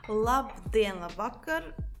Labdien, labvakar!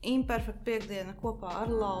 Imperfekta piekdiena kopā ar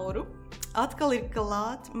Lauru. Atkal ir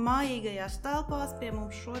klāt mājīgajās telpās. Pie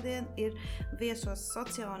mums šodien ir viesos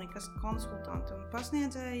socionikas konsultante un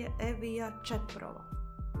pasniedzēja Evija Čeprova.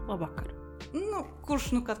 Labvakar! Kurš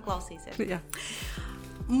kad klausīsies? Jā.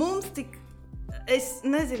 Mums es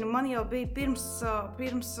nezinu, man jau bija pirms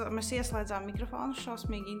mēs ieslēdzām mikrofonu,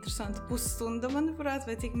 šausmīgi interesanti pusstunda, manuprāt,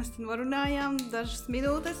 vai cik mēs tad runājām, dažas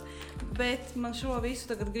minūtes, bet man šo visu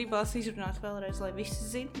tagad gribās izrunāt vēlreiz, lai visi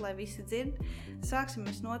zin, lai visi dzird. Sāksim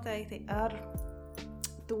mēs noteikti ar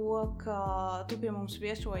to, ka tu pie mums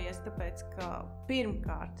viesojies, tāpēc, ka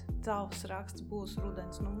pirmkārt tavs raksts būs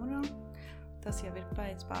rudens numurā. Tas jau ir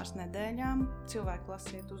pēc pāris nedēļām. Cilvēki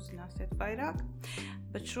lasiet, uzzināsiet vairāk.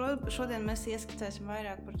 Bet šodien mēs ieskicēsim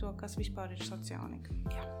vairāk par to, kas vispār ir socionika.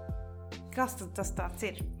 Jā. Kas tad tas tāds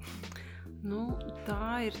ir? Tā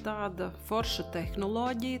ir tāda forša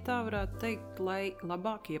tehnoloģija, tā varētu teikt, lai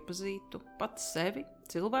labāk iepazītu pats sevi,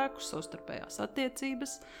 cilvēkus, savstarpējās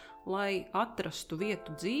attiecības, lai atrastu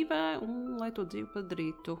vietu dzīvē un lai to dzīvi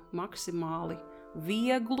padarītu maksimāli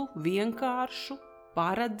vieglu, vienkāršu,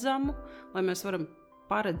 paredzamu, lai mēs varam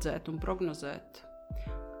paredzēt un prognozēt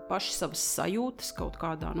paši savas sajūtas kaut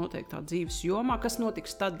kādā noteiktā dzīves jomā, kas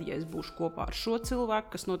notiks tad, ja es būšu kopā ar šo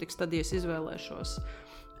cilvēku, kas notiks tad, ja es izvēlēšos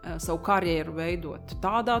savu karjeru veidot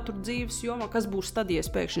tādā tur dzīves jomā, kas būs tad, ja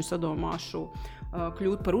es pēkšņi sadomāšu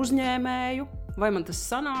kļūt par uzņēmēju, vai man tas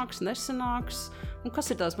sanāks, nesanāks, un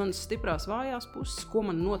kas ir tās manas stiprās vājās puses, ko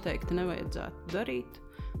man noteikti nevajadzētu darīt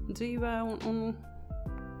dzīvē, un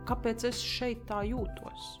kāpēc es šeit tā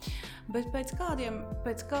jūtos. Bet pēc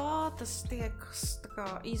kā tas tiek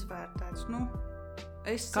izvērtēts?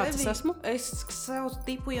 Kāds es esmu? Es sev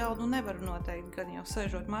tipu jau nevaru noteikt, gan jau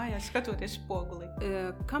sēžot mājās, skatoties spogulī.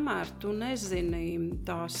 Kamēr tu nezini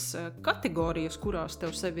tās kategorijas, kurās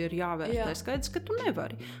tev sevi ir jāvērtē, skaidrs, ka tu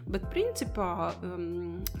nevari. Bet principā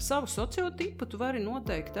savu sociotipu tu vari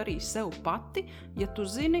noteikt arī sev pati, ja tu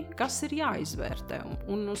zini, kas ir jāizvērtē.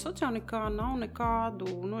 Un socionikā nav nekādu,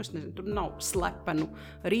 tur nav slepenu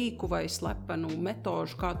rīku vai slepenu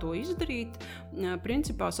metožu, kā to izdarīt.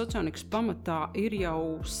 Principā socionikas pamatā ir jau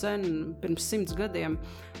sen, pirms 100 gadiem,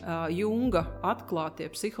 Junga atklātie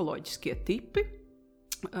psiholoģiskie tipi.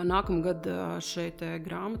 Nākamgad šeit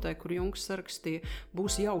grāmatai, kur Jungs sarakstīja,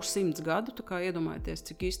 būs jau 100 gadu, tā kā iedomājieties,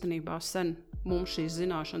 cik īstenībā sen mums šīs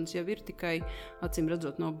zināšanas jau ir, tikai acīm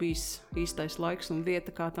redzot nav bijis īstais laiks un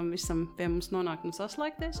vieta, kā tam visam pie mums nonākt un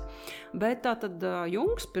saslēgties. Bet tātad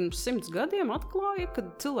Jungs pirms 100 gadiem atklāja, ka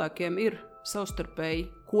cilvēkiem ir savstarpēji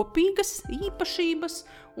kopīgas īpašības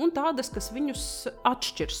un tādas, kas viņus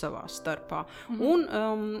atšķir savā starpā. Un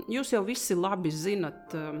jūs jau visi labi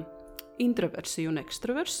zinat introversiju un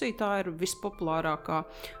ekstraversiju. Tā ir vispopulārākā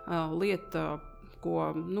lieta, ko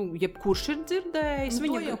jebkurš ir dzirdējis.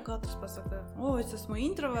 To jau katrs pasaka, es esmu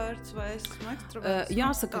introverts vai es esmu ekstraverts.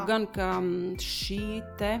 Jāsaka gan, ka šī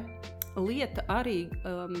te lieta arī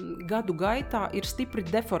gadu gaitā ir stipri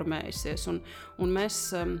deformējusies, un mēs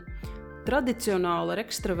tradicionāli ar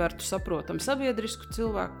ekstravertu saprotam sabiedrisku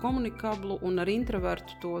cilvēku, komunikablu, un ar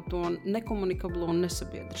introvertu to nekomunikablu un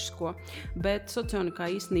nesabiedrisko. Bet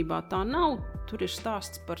socionikā īstenībā tā nav. Tur ir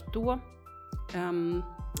stāsts par to,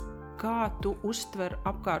 kā tu uztver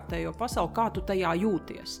apkārtējo pasauli, kā tu tajā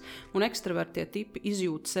jūties. Un ekstravertie tipi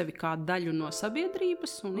izjūt sevi kā daļu no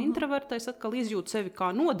sabiedrības, un introvertais atkal izjūt sevi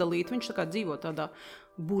kā nodalīt. Viņš tā kā dzīvo tādā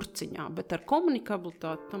burciņā, bet ar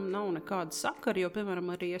komunikabilitāti tam nav nekāda sakara, jo, piemēram,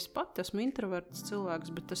 arī es pati esmu introverts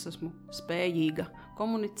cilvēks, bet es esmu spējīga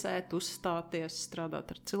komunicēt, uzstāties,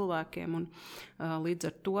 strādāt ar cilvēkiem, un līdz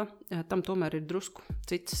ar to tam tomēr ir drusku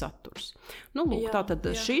cits saturs.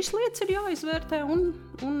 Tātad šīs lietas ir jāizvērtē,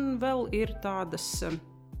 un vēl ir tādas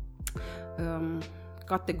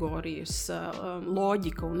kategorijas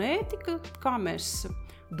loģika un ētika, kā mēs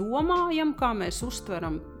domājam, kā mēs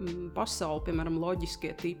uztveram pasauli, piemēram,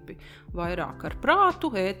 loģiskie tipi vairāk ar prātu,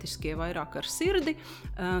 ētiskie vairāk ar sirdi,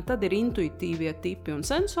 tad ir intuitīvie tipi un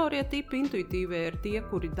sensorie tipi. Intuitīvie ir tie,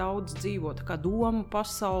 kuri daudz dzīvo tā kā domu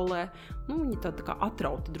pasaulē, viņi tā kā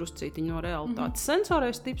atrauti druscītiņi no realitātes.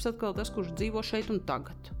 Sensorais tips atkal tas, kurš dzīvo šeit un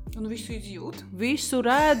tagad. Un visu izjūt. Visu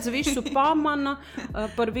redz, visu pamana,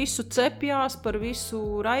 par visu cepjās, par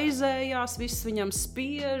visu raizējās, viss viņam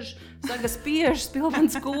spiež, saga spiež,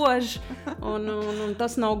 spilvens kož, un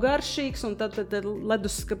tas nav garšīgs, un tad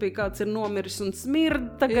leduskapī kāds ir nomiris un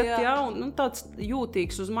smird tagad, un tāds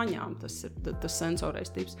jūtīgs uz maņām, tas ir tas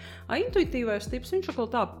sensorais tips. Intuitīvais tips, viņš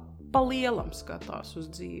atkal tā palielam skatās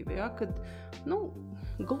uz dzīvi, kad,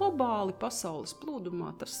 globāli pasaules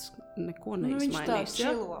plūdumā tas neko neizmainīs. Viņš tā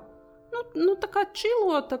čilo. Tā kā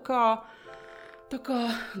čilo, tā kā tā kā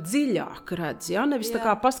dziļāk redz, ja? Nevis tā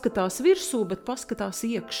kā paskatās virsū, bet paskatās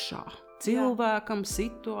iekšā. Cilvēkam,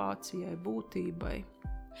 situācijai, būtībai.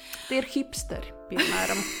 Tie ir hipsteri,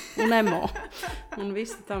 piemēram, un emo, un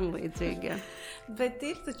visi tam līdzīgie. Bet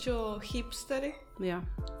ir taču hipsteri,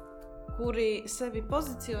 kuri sevi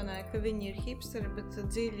pozicionē, ka viņi ir hipsteri, bet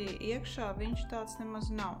dziļi iekšā viņš tāds nemaz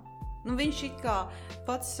nav. Nu, viņš it kā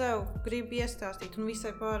pats sev grib iestāstīt un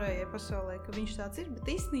visai pārējai pasaulē, ka viņš tāds ir, bet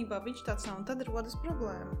īstenībā viņš tāds nav, un tad rodas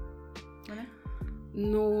problēma. Ne?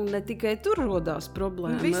 Nu, ne tikai tur rodās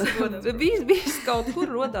problēma. Viss kaut kur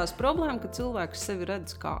rodās problēma, ka cilvēks sevi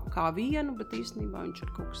redz kā vienu, bet īstenībā viņš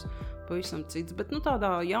ir kaut kas pavisam cits. Bet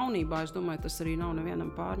tādā jaunībā, es domāju, tas arī nav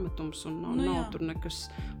nevienam pārmetums un nav tur nekas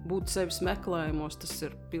būt sevis meklējumos, tas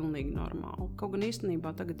ir pilnīgi normāli. Kaut gan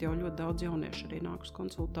īstenībā tagad jau ļoti daudz jauniešu arī nāk uz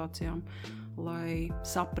konsultācijām, lai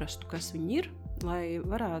saprastu, kas viņi ir, lai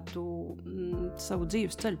varētu savu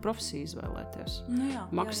dzīves ceļu profesiju izvēlēties.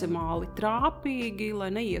 Maksimāli trāpīgi, lai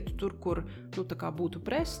neietu tur, kur tā kā būtu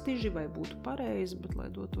prestiži vai būtu pareizi, bet lai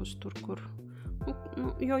dotos tur, kur...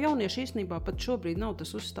 Jo jaunieši īstenībā pat šobrīd nav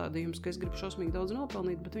tas uzstādījums, ka es gribu šausmīgi daudz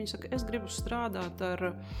nopelnīt, bet viņi saka, es gribu strādāt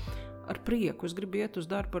ar prieku, es gribu iet uz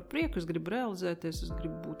darbu ar prieku, es gribu realizēties, es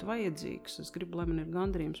gribu būt vajadzīgs, es gribu, lai man ir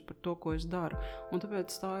gandarījums par to, ko es daru. Un tāpēc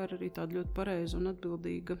tā ir arī tāda ļoti pareiza un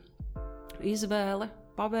atbildīga izvēle,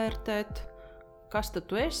 pavērtēt, kas tad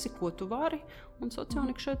tu esi, ko tu vari, un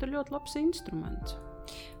sociālnika šeit ir ļoti labs instruments.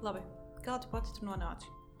 Labi, kā tu pati tur nonāci?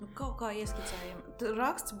 Kaut kā ieskicējam.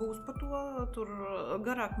 Raksts būs par to, tur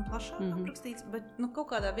garāk un plašāk aprakstīts, bet kaut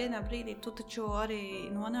kādā vienā brīdī tu taču arī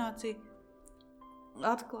nonāci,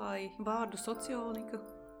 atklāji vārdu sociālnika,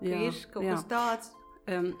 ka ir kaut kas tāds.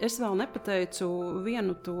 Es vēl nepateicu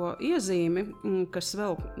vienu to iezīmi, kas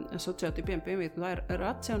vēl sociotipiem piemīt, ir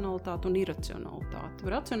racionalitāte un iracionalitāte.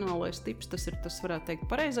 Racionālais tips, tas varētu teikt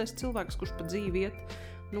pareizais cilvēks, kurš pa dzīvi iet,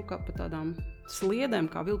 kā pa tādām sliedēm,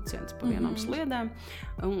 kā vilciens pa vienām sliedēm.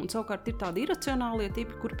 Un savukārt ir tādi iracionālie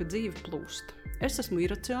tipi, kuri pa dzīvi plūst. Es esmu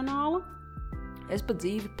iracionāla, es pa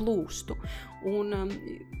dzīvi plūstu. Un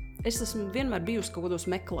es esmu vienmēr bijusi kaut kādos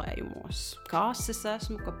meklējumos. Kas es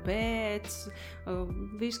esmu, kāpēc,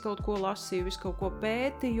 visu kaut ko lasīju, visu kaut ko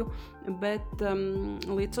pētīju, bet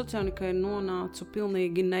līdz sociālnikai nonācu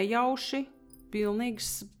pilnīgi nejauši,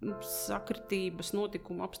 pilnīgas sakritības,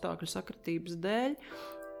 notikuma apstākļu sakritības dēļ.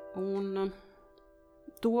 Un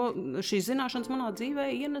šīs zināšanas manā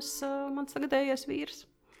dzīvē ienes mans tagadējais vīrs.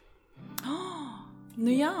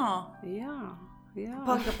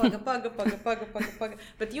 Paga.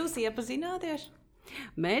 Bet jūs iepazināties?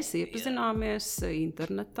 Mēs iepazināmies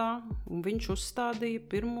internetā, un viņš uzstādīja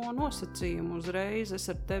pirmo nosacījumu uzreiz.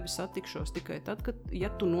 Es ar tevi satikšos tikai tad,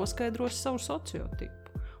 ja tu noskaidrosi savu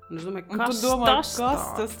sociotipu. Un es domāju, kas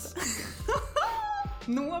tas?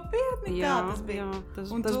 Nopietni tas bija. Tas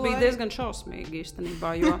bija diezgan šausmīgi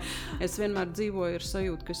īstenībā, jo es vienmēr dzīvoju ar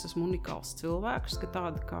sajūtu, ka es esmu unikāls cilvēks, ka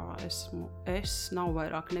tāda kā es nav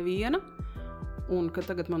vairāk neviena, un ka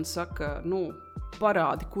tagad man saka,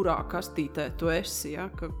 parādi, kurā kastītē tu esi,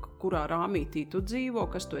 kurā rāmītī tu dzīvo,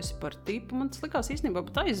 kas tu esi par tipu. Man tas likās īstenībā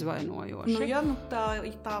pat aizvainojoši.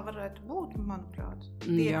 Tā varētu būt, manuprāt.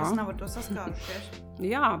 Kas nav ar to saskārušies.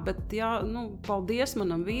 Bet paldies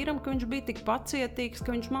manam vīram, ka viņš bija tik pacietīgs,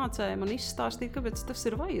 ka viņš mācēja man izstāstīt, kāpēc tas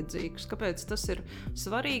ir vajadzīgs, kāpēc tas ir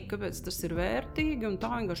svarīgi, kāpēc tas ir vērtīgi, un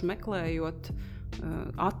tā vienkārši meklējot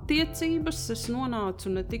attiecības, es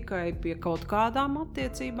nonācu ne tikai pie kaut kādām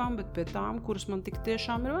attiecībām, bet pie tām, kuras man tik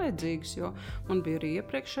tiešām ir vajadzīgas, jo man bija arī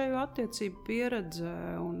iepriekšējo attiecību pieredze,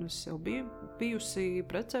 un es jau biju bijusi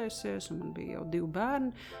precējusies, un man bija jau 2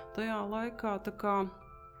 bērni tajā laikā, tā kā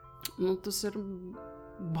tas ir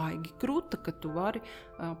baigi kruta, ka tu vari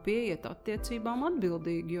pieiet attiecībām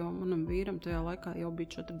atbildīgi, jo manam vīram tajā laikā jau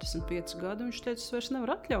bija 45 gadi, viņš teica, es vairs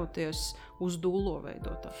nevaru atļauties uz dullo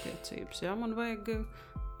veidot attiecības, man vajag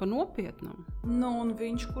pa nopietnam. Un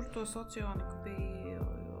viņš, kur to sociālniku bija?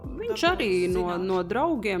 Viņš arī no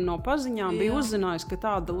draugiem, no paziņām bija uzzinājis, ka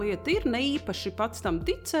tāda lieta ir, ne īpaši pats tam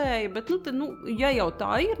ticēja, bet ja jau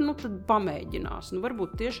tā ir, tad pamēģinās,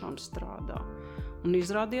 varbūt tiešām strādā. Un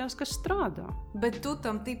izrādījās, ka strādā. Bet tu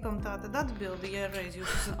tam tipam tā tad atbildi, ja reiz jūs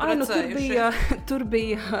esat precējušies? Tur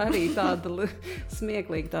bija arī tāda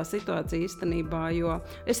smieklīga tā situācija īstenībā, jo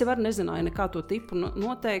es jau arī nezināju nekā to tipu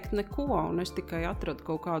noteikt neko, un es tikai atradu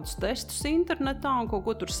kaut kādus testus internetā un kaut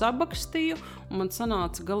ko tur sabakstīju, un man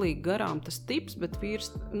sanāca galīgi garām tas tips, bet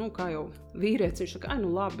vīrs, kā jau vīrietis, viņš saka,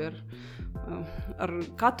 labi, ar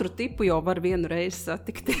katru tipu jau var vienu reizi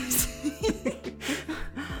satikties.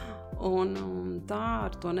 Un tā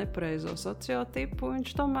ar to nepareizo sociotipu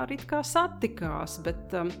viņš tomēr it kā satikās, bet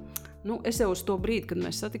Es jau uz to brīdi, kad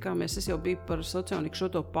mēs satikāmies, es jau biju par socioniku šo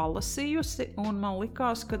to palasījusi, un man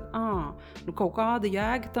likās, ka kaut kāda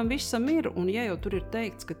jēga tam visam ir, un ja jau tur ir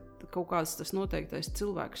teikts, ka kaut kāds tas noteiktais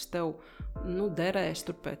cilvēks tev derēs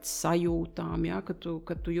tur pēc sajūtām, ja, ka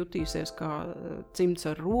tu jutīsies kā cimds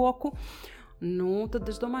ar roku, tad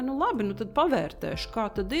es domāju, labi, tad pavērtēšu, kā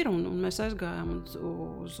tad ir, un mēs aizgājām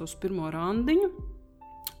uz pirmo randiņu,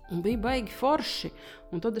 un bija baigi forši.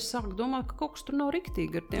 Un tad es sāku domāt, ka kaut kas tur nav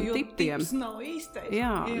riktīgi ar tiem tipiem. Tips nav īstais.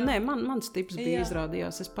 Jā. Nē, mans tips bija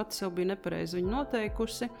izrādījās. Es pati sev biju nepareizi viņu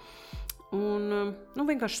noteikusi. Un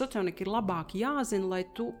vienkārši socionika ir labāk jāzina, lai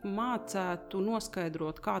tu mācētu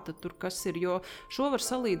noskaidrot, kā tad tur kas ir, jo šo var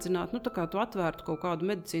salīdzināt, tā kā tu atvērtu kaut kādu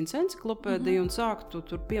medicīnas enciklopēdiju un sāktu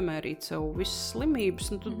tur piemērīt sev visas slimības,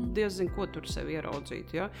 tu diezin, ko tur sev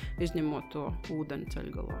ieraudzīt, ja? Izņemot to ūdeni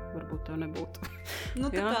ceļgalā, varbūt tev nebūtu.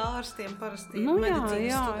 Tā kā ārstiem parasti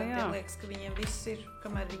medicīnas studentiem liekas, ka viņiem viss ir,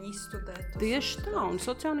 kamēr viņi izstudē. Tieši tā, un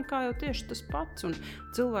socionikā jau tieši tas pats, un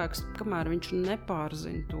cilvēks, kamēr viņš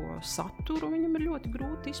nepārzina to saturu, viņam ir ļoti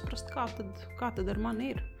grūti izprast, kā tad ar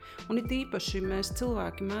mani ir. Un it īpaši mēs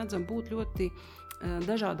cilvēki mēdzam būt ļoti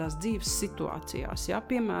dažādās dzīves situācijās. Ja?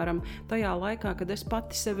 Piemēram, tajā laikā, kad es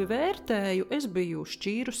pati sevi vērtēju, es biju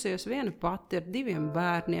šķīrusies viena pati ar 2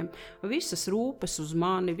 bērniem, visas rūpes uz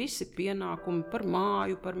mani, visi pienākumi par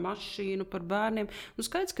māju, par mašīnu, par bērniem.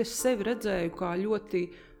 Skaidrs, ka es sevi redzēju kā ļoti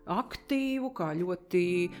aktīvu, kā ļoti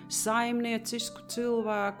saimniecisku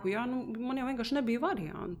cilvēku. Ja? Man jau vienkārši nebija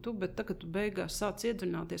variantu, bet tagad tu beigās sāc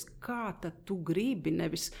iedzināties, kā tad tu gribi,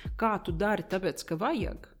 nevis kā tu dari, tāpēc, ka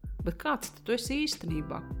vajag. Bet kāds tu esi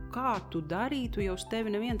īstenībā? Kā tu darītu, ja uz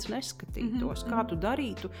tevi neviens neskatītos? Kā tu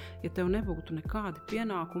darītu, ja tev nebūtu nekādi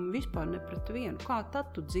pienākumi vispār ne pret vienu? Kā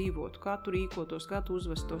tad tu dzīvotu? Kā tu rīkotos? Kā tu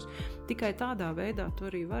uzvestos? Tikai tādā veidā tu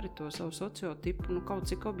arī vari to savu sociotipu kaut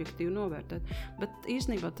cik objektīvi novērtēt. Bet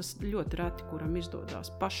īstenībā tas ļoti reti, kuram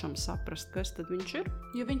izdodās pašam saprast, kas tad viņš ir.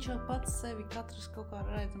 Jo viņš jau pats sevi katrs kaut kā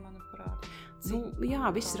redz, manuprāt.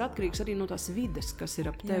 Viss ir atkarīgs arī no tās vides, kas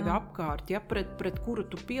ir ap tevi apkārt, ja, pret kuru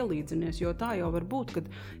tu pielīdzinies, jo tā jau var būt, kad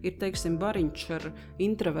ir, teiksim, bariņš ar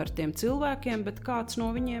introvertiem cilvēkiem, bet kāds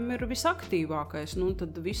no viņiem ir visaktīvākais,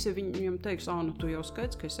 tad visi viņiem teiks, tu jau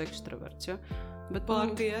skaidrs, ka esi ekstraverts, ja. Bet,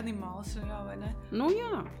 Party animals, jā, vai ne?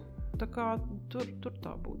 Jā, tā kā tur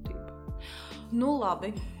tā būtība.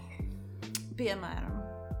 Labi, piemēram.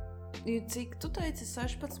 Cik tu teici?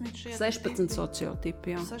 16 šie 16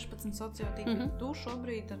 sociotipi, jā. 16 sociotipi. Tu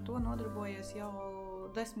šobrīd ar to nodarbojies jau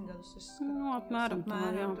 10 gadus. Apmēram tā,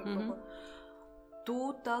 jā. Tu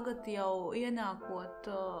tagad jau ienākot,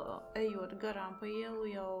 ejot garām pa ielu,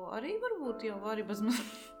 jau arī varbūt jau vari bez maz...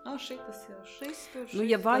 šitas jau šis tur,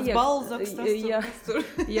 ja vajag, tas balzaks, tas tur.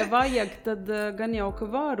 Ja vajag, tad gan jau ka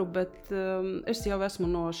varu, bet es jau esmu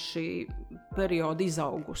no šī perioda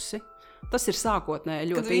izaugusi. Tas ir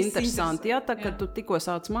sākotnēji ļoti interesanti. Ja? Tā, kad tu tikko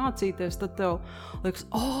sāc mācīties, tad tev liekas,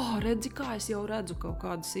 redzi, kā es jau redzu kaut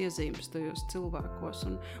kādas iezīmes tajos cilvēkos.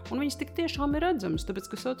 Un viņas tik tiešām ir redzamas, tāpēc,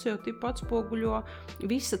 ka sociotipi atspoguļo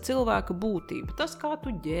visa cilvēka būtība. Tas, kā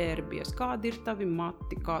tu ģērbies, kādi ir tavi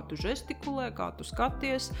mati, kā tu žestikulē, kā tu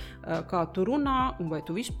skaties, kā tu runā, un vai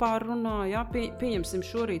tu vispār runā. Ja? Pieņemsim,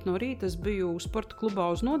 šorīt no rīta es biju sporta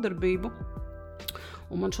klubā uz nodarbību.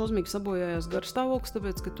 Un man šausmīgi sabojājās garstāvoklis,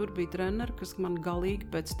 tāpēc, ka tur bija treneri, kas man galīgi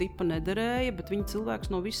pēc tipa nederēja, bet viņa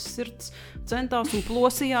cilvēks no visas sirds centās un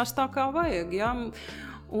plosījās tā, kā vajag. Ja?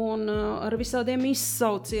 Un ar visādiem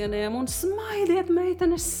izsaucieniem, un smaidiet,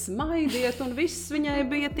 meitenes, smaidiet, un viss viņai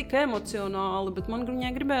bija tik emocionāli, bet man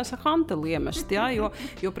viņai gribējās hanteli iemest, ja?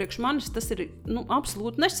 jo priekš manis tas ir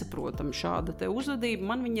absolūti nesaprotami šāda te uzvedība,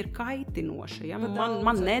 man viņa ir kaitinoša, ja?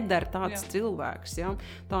 man neder tāds cilvēks, ja?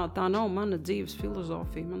 tā nav mana dzīves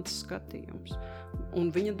filozofija, mans skatījums. Un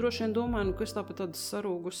viņa droši vien domāja, ka es tāpat tāda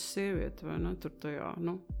sarūgusi sieviete, vai ne, tur tajā,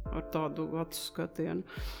 ar tādu acu skatienu.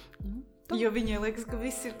 Jo viņai liekas, ka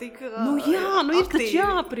viss ir tik ir taču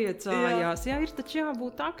jāpriecājās, jā, ir taču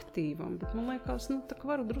jābūt aktīvam, bet man liekas, tā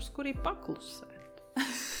kā varu drusku arī paklusēt.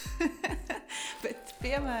 Bet,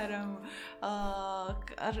 piemēram,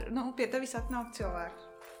 pie tevis atnāk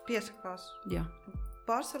cilvēks, piesakās. Jā.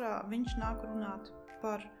 Pārsvarā viņš nāk runāt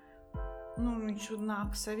par... viņš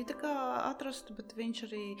nāk sevi tā kā atrast, bet viņš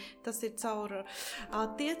arī, tas ir caur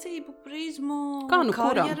attiecību prizmu,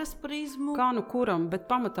 karjeras prizmu. Kā nu kuram, bet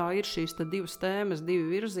pamatā ir šīs divas tēmas, 2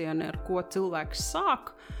 virzieni, ar ko cilvēks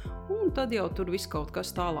sāk, un tad jau tur viss kaut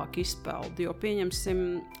kas tālāk izpeld. Jo pieņemsim,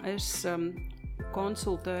 es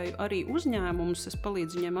konsultēju arī uzņēmumus, es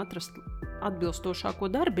palīdzu viņiem atrast atbilstošāko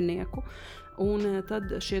darbinieku, Un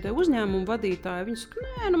tad šie te uzņēmumu vadītāji, viņi saka,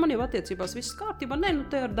 nē, man jau attiecībās viss kārtībā, nē,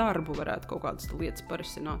 te ar darbu varētu kaut kādas lietas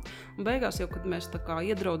parisināt. Un beigās jau, kad mēs tā kā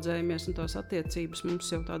iedraudzējamies un tās attiecības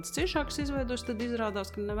mums jau tādas ciešākas izveidos, tad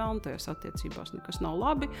izrādās, ka nevēltajās attiecībās nekas nav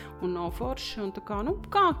labi un nav forši. Un tā kā,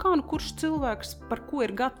 kurš cilvēks par ko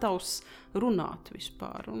ir gatavs runāt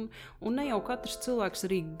vispār. Un ne jau katrs cilvēks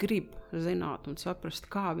arī grib zināt un saprast,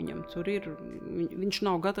 kā viņam tur ir. Viņš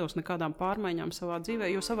nav gatavs nekādām pārmaiņām savā dzīvē,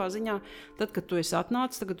 jo savā ziņā, tad, kad tu esi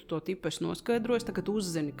atnācis, tagad tu to tipu esi noskaidrojis, tagad tu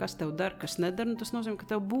uzzini, kas tev dara, kas nedara, un tas nozīmē,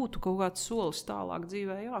 ka tev būtu kaut kāds solis tālāk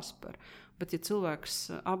dzīvē jāspēr. Bet ja cilvēks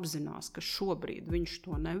apzinās, ka šobrīd viņš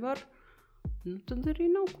to nevar, tad arī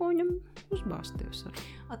nav ko viņam uzbāzties ar.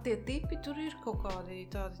 Tie tipi tur ir kaut kādi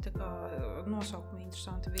tādi tā kā nosaukumi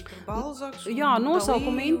interesanti, Viktor Balzaks. Jā,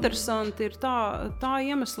 nosaukumi interesanti ir tā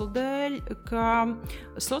iemesla dēļ, ka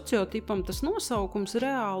sociotipam tas nosaukums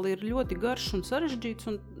reāli ir ļoti garš un sarežģīts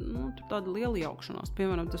un tur tāda liela jaukšanās.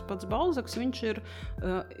 Piemēram, tas pats Balzaks, viņš ir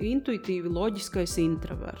intuitīvi loģiskais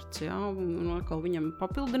introverts. Ja? Un atkal viņam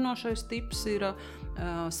papildinošais tips ir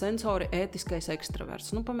sensori ētiskais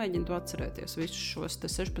ekstraverts. Pamēģini to atcerēties visus šos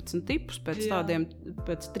 16 tipus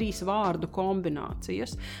pēc 3 vārdu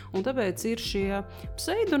kombinācijas. Un tāpēc ir šie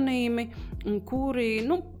pseidonīmi, kuri,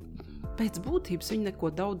 pēc būtības viņi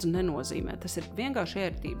neko daudz nenozīmē. Tas ir vienkārši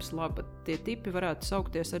ērtības laba. Tie tipi varētu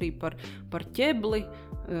saukties arī par ķebli,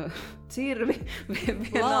 cirvi,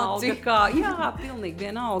 vienalga kā. Jā, pilnīgi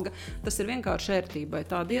vienalga. Tas ir vienkārši ērtībai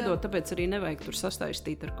tāda iedot, tāpēc arī nevajag tur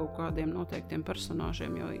sastaistīt ar kaut kādiem noteiktiem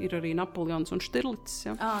personāžiem, jo ir arī Napoleons un Štirlicis.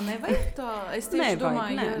 Ja? Nevajag tā? Es tieši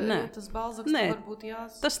domāju, ja tas Balzaks varbūt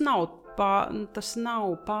Tas nav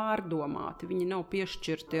pārdomāti, viņi nav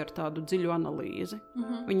piešķirti ar tādu dziļu analīzi.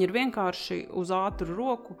 Viņi ir vienkārši uz ātru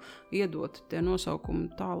roku iedot tie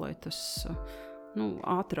nosaukumi tā, lai tas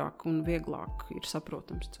ātrāk un vieglāk ir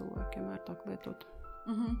saprotams cilvēkiem, ērtāk lietot.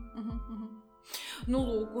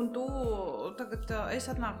 Lūk, un tu tagad es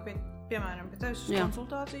atnāku piemēram pie tevis uz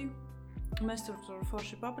konsultāciju. Mēs tur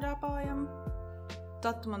forši pabrāpājam.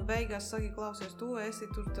 Tad tu man beigās saki, klausies, tu esi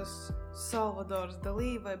tur tas Salvadors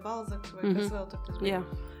Dalī vai Balzaks vai kas vēl tur tas bija.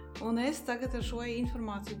 Un es tagad ar šo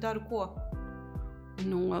informāciju daru ko?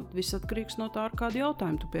 Viss atkarīgs no tā, ar kādu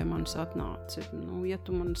jautājumu tu pie manis atnāci. Ja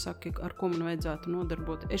tu man saki, ar ko man vajadzētu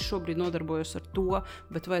nodarbot, es šobrīd nodarbojos ar to,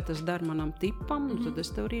 bet vai tas dar manam tipam, tad es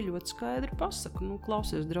tev arī ļoti skaidri pasaku.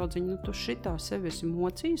 Klausies, draudziņ, tu šitā sevi esi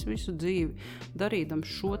mocījis visu dzīvi, darīdam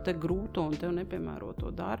šo te grūto un tev nepiemēroto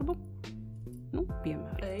darbu.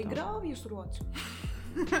 Piemēram. Ej, grāvjus roci.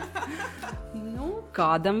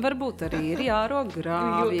 Kādam varbūt arī ir jārok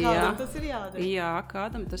grāvi. Kādam tas ir jādara. Jā,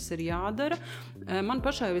 kādam tas ir jādara. Man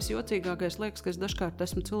pašai visjocīgākais liekas, ka es dažkārt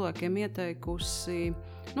esmu cilvēkiem ieteikusi,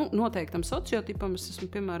 noteiktam sociotipam es esmu,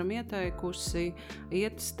 piemēram, ieteikusi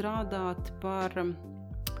iet strādāt par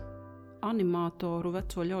animatoru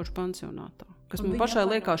veco ļaužu pansionātā, kas man pašai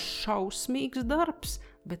liekas šausmīgs darbs,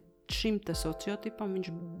 bet šim te sociotipam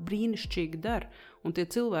viņš brīnišķīgi der. Un tie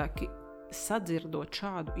cilvēki, sadzirdot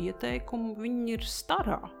šādu ieteikumu, viņi ir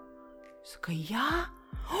starā. Saka,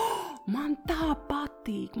 man tā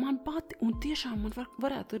patīk, un tiešām man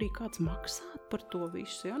varētu arī kāds maksāt par to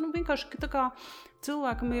visu. Ja? Vienkārši, ka tā kā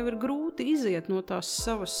cilvēkam jau ir grūti iziet no tās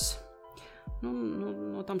savas,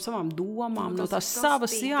 no tām savām domām, no tās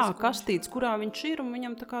savas, kastītes, kurā viņš ir, un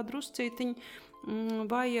viņam tā kā druscītiņi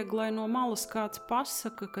vajag, lai no malas kāds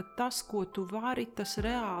pasaka, ka tas, ko tu vari, tas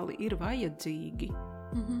reāli ir vajadzīgi.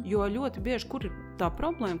 Jo ļoti bieži, kur ir tā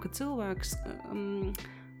problēma, ka cilvēks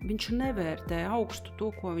viņš nevērtē augstu to,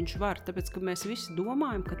 ko viņš var, tāpēc, ka mēs visi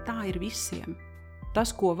domājam, ka tā ir visiem.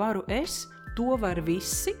 Tas, ko varu es, to var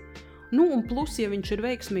visi, un plus, ja viņš ir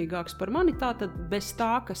veiksmīgāks par mani, tad bez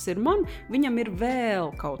tā, kas ir man, viņam ir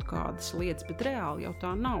vēl kaut kādas lietas, bet reāli jau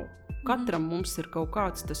tā nav. Katram mums ir kaut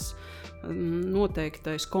kāds tas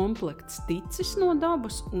noteiktais komplekts ticis no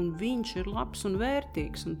dabas, un viņš ir labs un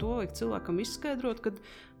vērtīgs, un to vajag cilvēkam izskaidrot, kad,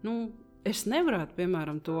 es nevarētu,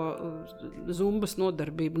 piemēram, to zumbas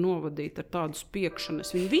nodarbību novadīt ar tādu spiekšanu,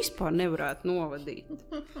 es viņu vispār nevarētu novadīt.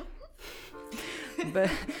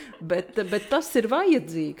 Bet tas ir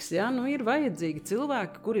vajadzīgs, ja? Ir vajadzīgi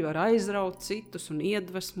cilvēki, kuri var aizraut citus un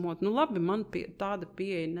iedvesmot. Labi, man tāda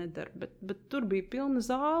pieeja nedara, bet tur bija pilna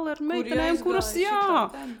zāle ar meitenēm,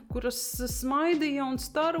 kuras smaidīja un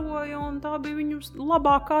staroja, un tā bija viņu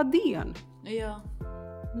labākā diena. Jā.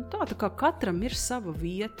 Tā kā katram ir sava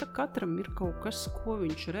vieta, katram ir kaut kas, ko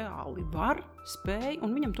viņš reāli var, spēj,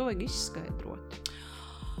 un viņam to vajag izskaidrot.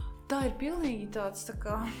 Tā ir pilnīgi tāds, tā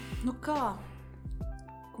kā,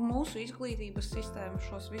 mūsu izglītības sistēma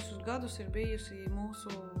šos visus gadus ir bijusi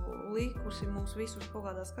likusi mūsu visus kaut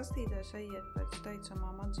kādās kastītēs, ejiet pēc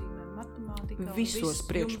teicamām atzīmēm matemātikā. Visos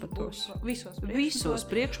priekšmetos. Visos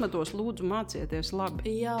priekšmetos lūdzu mācieties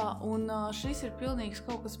labi. Jā, un šis ir pilnīgs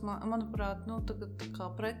kaut kas, manuprāt, tagad tā kā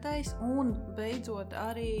pretējs, un beidzot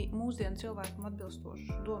arī mūsdienu cilvēkam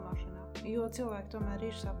atbilstošu domāšanā. Jo cilvēki tomēr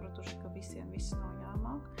ir sapratuši, ka visiem viss nav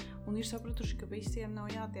jāmāk, un ir sapratuši, ka visiem nav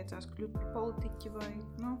jātiecās kļūt par politiķi vai,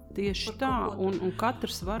 Tieši tā, un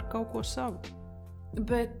katrs var kaut ko savu.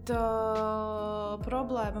 Bet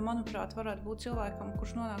problēma, manuprāt, varētu būt cilvēkam,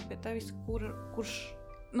 kurš nonāk pie tevis, kurš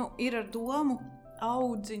ir ar domu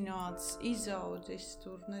audzināts, izaudzis,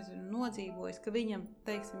 tur, nodzīvojis, ka viņam,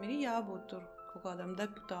 teiksim, ir jābūt tur kaut kādam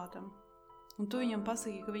deputātam. Un tu viņam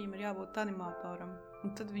pasaki, ka viņam ir jābūt animatoram.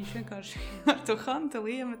 Un tad viņš vienkārši ar to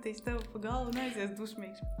hanteli iemetīs tev pa galvu un aizies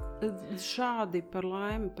dusmīgs. Šādi par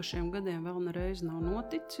laimi pa šiem gadiem vēl nereiz nav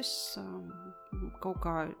noticis. Kaut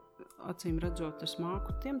kā acīm redzot, es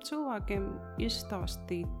māku tiem cilvēkiem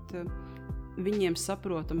izstāstīt viņiem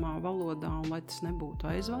saprotamā valodā, un lai tas nebūtu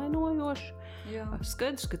aizvainojoši. Jā.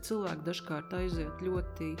 Skaidrs, ka cilvēki dažkārt aiziet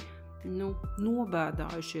ļoti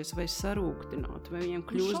nobēdājušies vai sarūktināti, vai viņiem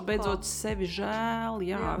kļūst beidzot sevi žēl.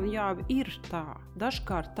 Jā, ir tā.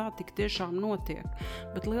 Dažkārt tā tik tiešām notiek,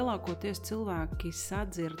 bet lielākoties cilvēki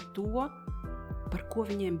sadzird to, par ko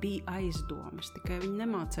viņiem bija aizdomas. Tikai viņi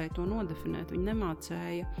nemācēja to nodefinēt, viņi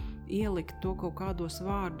nemācēja ielikt to kaut kādos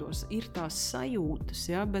vārdos. Ir tās sajūtas,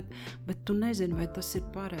 bet tu nezini, vai tas ir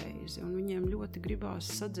pareizi. Un viņiem ļoti gribās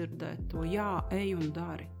sadzirdēt to, jā, ej un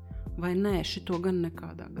dari. Vai nē, šito gan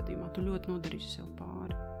nekādā gadījumā. Tu ļoti nodarīsi sev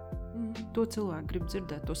pāri. To cilvēki grib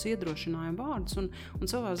dzirdēt, tos iedrošinājumu vārdus, un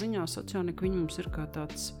savā ziņā sociālnieki viņi mums ir kā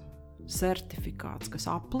tāds certifikāts, kas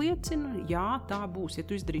apliecina, jā, tā būs. Ja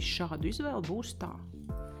tu izdarīsi šādu izvēli, būs tā.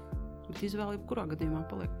 Bet izvēle jebkurā gadījumā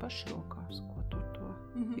paliek paši rokās, ko tu ar to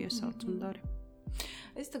iesāc un dari.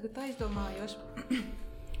 Es tagad aizdomājos,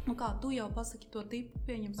 kā tu jau pasaki to tipu,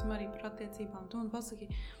 pieņemsim arī par attiecībām, tu man pasaki,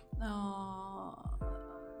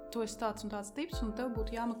 tu esi tāds un tāds tips, un tev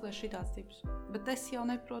būtu jāmeklē šitāds tips. Bet es jau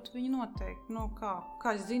neprotu viņu noteikti.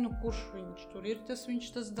 Kā es zinu, kurš viņš tur ir, viņš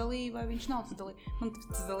tas dalīja, vai viņš nav tas dalīja. Man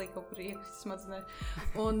tas dalīja kaut kur iekristis smadzenē.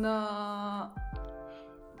 Un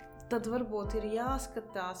tad varbūt ir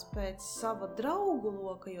jāskatās pēc sava draugu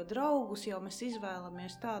loka, jo draugus jau mēs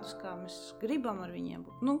izvēlamies tādus, kā mēs gribam ar viņiem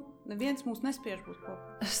būt. Neviens mūs nespiež būt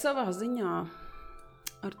kopā. Savā ziņā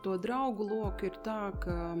ar to draugu loku ir tā,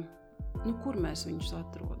 ka kur mēs viņus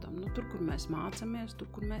atrodam? Tur, kur mēs mācamies, tur,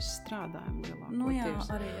 kur mēs strādājam lielākoties.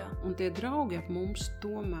 Jā, arī jā. Un tie draugi ap mums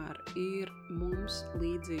tomēr ir mums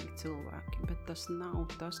līdzīgi cilvēki, bet tas nav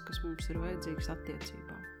tas, kas mums ir vajadzīgs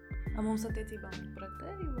attiecībām. Mums attiecībām ir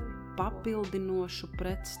pretēji vai? Papildinošu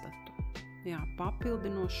pretstatu. Jā,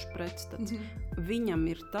 papildinošs pretstats. Viņam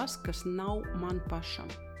ir tas, kas nav man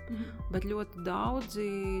pašam. Bet ļoti daudzi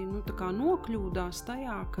nokļūdās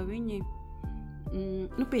tajā, ka viņi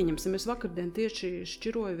pieņemsim, es vakardien tieši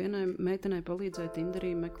šķiroju vienai meitenei palīdzēju Tinderī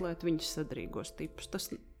meklēt viņas sadrīgos tipus.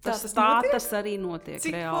 Tas arī notiek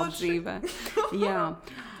reāli dzīvē. Jā.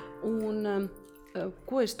 Un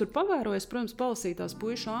ko es tur pavēroju, es, protams, palasīju tās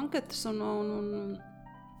puišu anketas un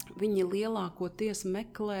viņi lielākoties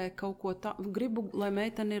meklē kaut ko tā. Gribu, lai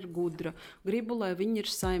meitene ir gudra, gribu, lai viņa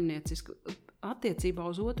ir saimnieciska. Attiecībā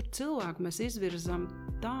uz otru cilvēku mēs izvirzam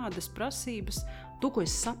tādas prasības, to, ko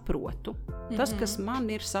es saprotu. Tas, kas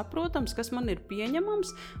man ir saprotams, kas man ir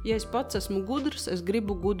pieņemams, ja es pats esmu gudrs, es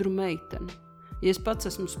gribu gudru meiteni. Ja es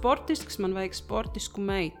pats esmu sportisks, man vajag sportisku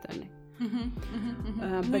meiteni.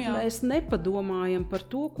 Bet mēs nepadomājam par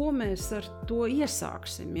to, ko mēs ar to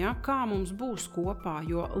iesāksim, kā mums būs kopā,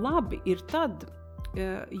 jo labi ir tad,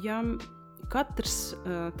 ja katrs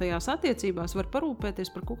tajās attiecībās var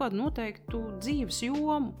parūpēties par kaut kādu noteiktu dzīves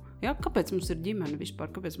jomu. Kāpēc mums ir ģimene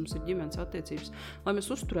vispār? Kāpēc mums ir ģimenes attiecības? Lai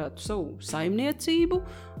mēs uzturētu savu saimniecību,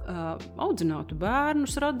 audzinātu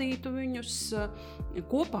bērnus, radītu viņus,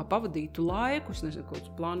 kopā pavadītu laikus,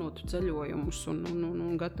 plānotu ceļojumus un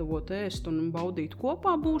gatavotu ēst un baudītu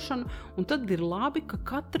kopā būšanu. Un tad ir labi, ka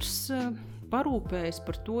katrs parūpējas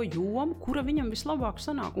par to jomu, kura viņam vislabāk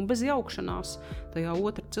sanāk, un bez jaukšanās tajā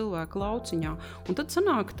otra cilvēka lauciņā. Un tad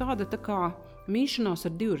sanāk tāda tā kā mīšanās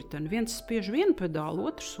ar divriteni. Viens spiež vienu pedālu,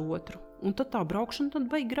 otrs otru. Un tad tā braukšana tad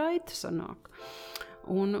baigi raiti sanāk.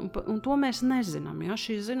 Un to mēs nezinām.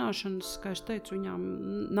 Šīs zināšanas, kā es teicu, viņām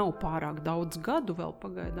nav pārāk daudz gadu vēl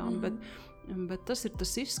pagaidām, bet tas ir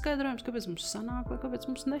tas izskaidrojums, kāpēc mums sanāk vai kāpēc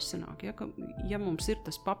mums nesanāk. Ja mums ir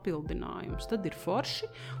tas papildinājums, tad ir forši,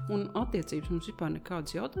 un attiecības mums vispār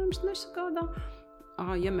nekādas jautājumas nesagādā.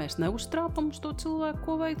 ja mēs neuztrāpam uz to cilvēku,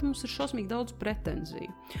 ko veikt, mums ir šausmīgi daudz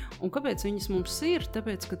pretenziju. Un kāpēc viņas mums ir?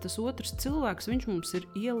 Tāpēc, ka tas otrs cilvēks, viņš mums ir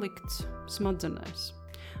ielikts smadzenēs.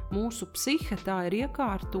 Mūsu psihe tā ir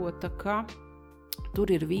iekārtota, ka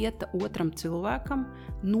tur ir vieta otram cilvēkam,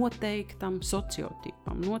 noteiktam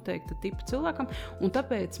sociotipam, noteikta tipa cilvēkam, un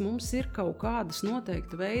tāpēc mums ir kaut kādas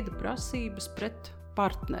noteikta veida prasības pret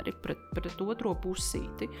partneri, pret otro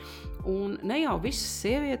pusīti. Un ne jau visas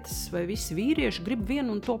sievietes vai visi vīrieši grib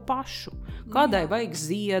vienu un to pašu. Kādai vajag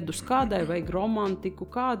ziedus, kādai vajag romantiku,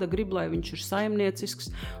 kāda grib, lai viņš ir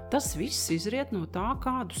saimniecisks. Tas viss izriet no tā,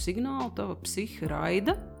 kādu signālu tava psihe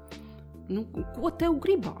raida. Ko tev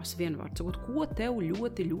gribās vienvārds, ko tev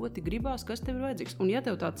ļoti, ļoti gribās, kas tev ir vajadzīgs. Un ja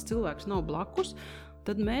tev tāds cilvēks nav blakus,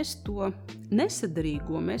 tad mēs to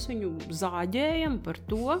nesadarīgo, mēs viņu zāģējam par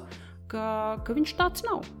to, ka viņš tāds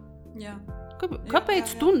nav. Jā.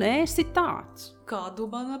 Kāpēc tu neesi tāds? Kādu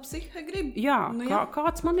mana psihe grib? Jā,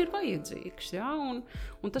 kāds man ir vajadzīgs, jā,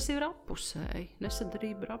 un tas ir appusēji,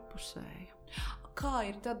 nesadarība ir appusēja. Kā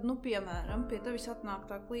ir tad, piemēram, pie tevis atnāk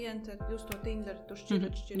tā kliente, jūs to Tinderu, tu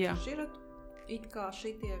šķirat, it kā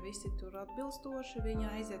šitie visi tur atbilstoši,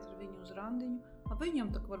 viņa aiziet ar viņu uz randiņu,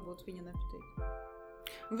 viņam tak varbūt viņa nepatīk.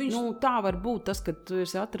 Tā var būt tas, ka tu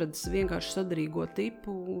esi atradis vienkārši sadarīgo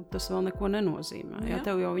tipu, tas vēl neko nenozīmē. Jā,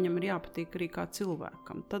 tev jau viņam ir jāpatīk arī kā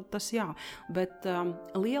cilvēkam. Tad tas jā, bet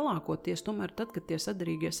lielākoties tomēr tad, kad tie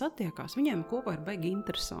sadarīgie satiekās, viņiem kopā ir baigi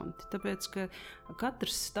interesanti, tāpēc, ka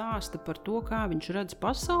katrs stāsta par to, kā viņš redz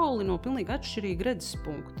pasauli no pilnīgi atšķirīga redzes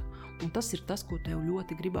punkta. Un tas ir tas, ko tev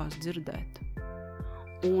ļoti gribās dzirdēt.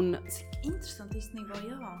 Un cik interesanti īstenībā,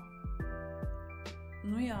 jā.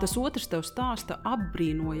 Jā. Tas otrs tev stāsta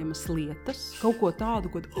apbrīnojamas lietas, kaut ko tādu,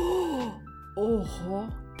 ka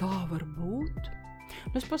tā var būt.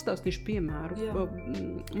 Es pastāstīšu piemēru. Jā.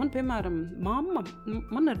 Man, piemēram, mamma,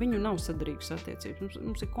 man ar viņu nav sadarīgas attiecības.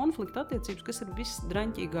 Mums ir konflikta attiecības, kas ir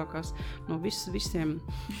visdraņķīgākās no visiem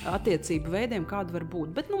attiecību veidiem, kāda var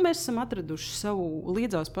būt. Bet mēs esam atraduši savu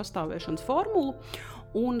līdzās pastāvēšanas formulu.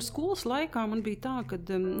 Un skolas laikā man bija tā, ka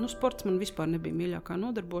sports man vispār nebija mīļākā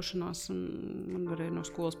nodarbošanās, un man varēja no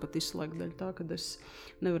skolas pat izslēgt daļu tā, ka es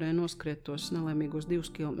nevarēju noskriet tos nelaimīgos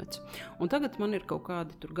 2 kilometrus. Un tagad man ir kaut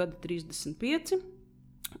kādi tur gadi 35,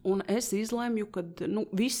 un es izlēmju, ka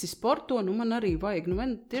visi sporto, man arī vajag.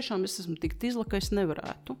 Tiešām es esmu tik izla, ka es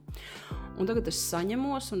nevarētu. Un tagad es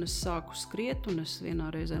saņemos, un es sāku skriet, un es vienā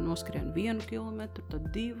reizē noskrienu 1 kilometru, tad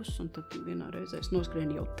 2, un tad vienā reizē es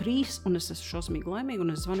noskrienu jau 3, un es esmu šausmīgi laimīga,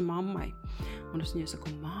 un es zvanu mammai. Un es viņai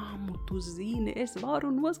saku, māmu, tu zini, es varu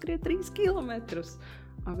noskriet 3 kilometrus.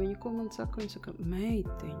 Viņa, ko man saka? Viņa saka,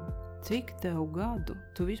 meitiņ, cik tev gadu?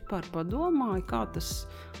 Tu vispār padomāji, kā tas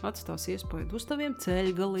atstās iespaidu uz taviem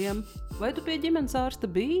ceļgaliem? Vai tu pie ģimenes ārsta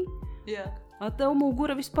biji? Jā. Tev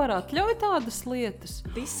mugura vispār atļauj tādas lietas?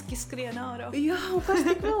 Diski skrien ārā. Jā, un kas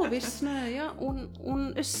tik vēl viss, jā? Un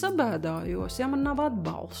es sabēdājos, man nav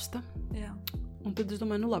atbalsta. Jā. Un tad es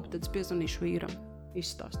domāju, labi, tad es piezvanīšu vīram.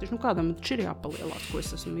 Izstāstīšu. Kādam ir jāpalielās, ko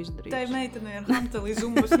es esmu izdarījis. Tā ir meitenei ar hanteli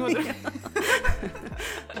zumbas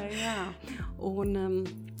Jā. Un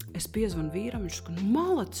es piezvanu vīram, viņš saka,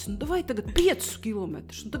 malacis, vai tagad 5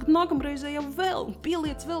 kilometrus, un tagad nākamreizē jau vēl, un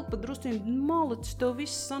pieliec vēl pa drusciņu, malacis, tev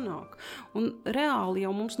viss sanāk. Un reāli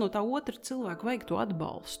jau mums no tā otra cilvēka vajag to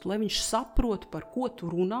atbalstu, lai viņš saprot, par ko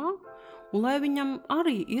tu runā, un lai viņam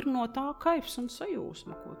arī ir no tā kaifs un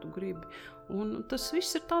sajūsma, ko tu gribi. Un tas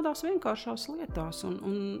viss ir tādās vienkāršās lietās.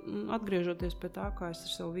 Un atgriežoties pie tā, kā es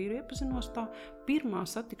ar savu vīru iepazinos, tā pirmā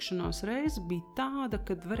satikšanās reize bija tāda,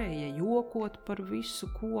 kad varēja jokot par visu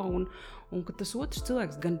ko, un ka tas otrs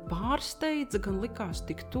cilvēks gan pārsteidza, gan likās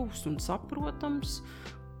tik tuvs un saprotams.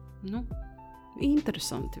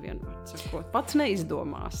 Interesanti vienmēr sakot. Pats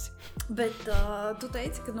neizdomāsi. Bet tu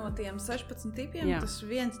teici, ka no tiem 16 tipiem tas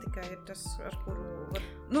viens tikai ir tas, ar kuru var...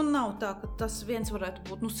 nav tā, ka tas viens varētu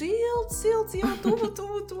būt, silts, jā, tuvu.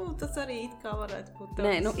 Tas arī it kā varētu būt.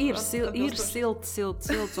 Nē, ir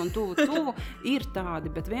silts un tuvu. Ir tādi,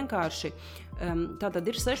 bet vienkārši tātad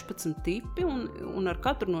ir 16 tipi, un ar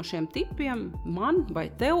katru no šiem tipiem man vai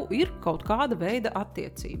tev ir kaut kāda veida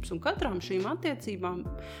attiecības. Un katrām šīm attiecībām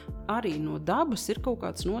arī no dabas ir kaut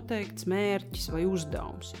kāds noteikts mērķis vai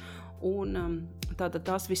uzdevums. Un tātad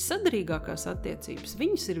tās vissadarīgākās attiecības,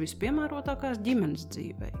 viņas ir vispiemērotākās ģimenes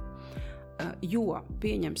dzīvei. Jo,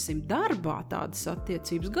 pieņemsim, darbā tādas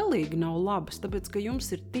attiecības galīgi nav labas, tāpēc, ka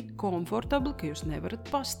jums ir tik komfortabli, ka jūs nevarat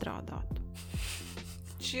pastrādāt.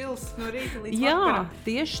 Čils no rīta līdz vakaram. Jā,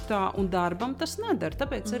 tieši tā, un darbam tas nedara.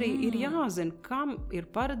 Tāpēc arī ir jāzina, kam ir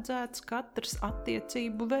paredzēts katrs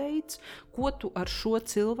attiecību veids, ko tu ar šo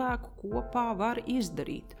cilvēku kopā vari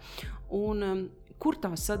izdarīt. Un kur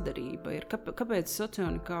tā sadarība ir? Kāpēc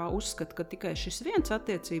socionikā uzskata, ka tikai šis viens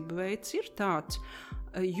attiecību veids ir tāds,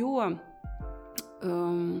 jo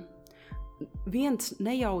viens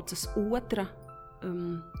nejaucas otra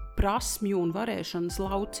prasmju un varēšanas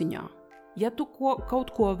lauciņā. Ja tu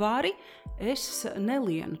kaut ko vari, es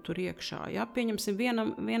nelienu tur iekšā. Ja? Pieņemsim,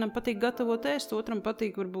 vienam patīk gatavot ēst, otram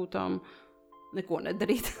patīk varbūt neko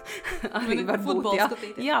nedarīt. Arī varbūt,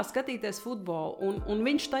 skatīties futbolu. Un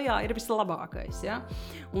viņš tajā ir vislabākais. Ja?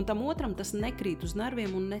 Un tam otram tas nekrīt uz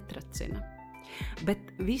nerviem un netracina.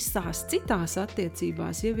 Bet visās citās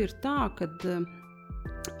attiecībās jau ir tā, kad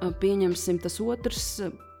pieņemsim, tas otrs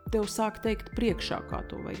tev sāk teikt priekšā, kā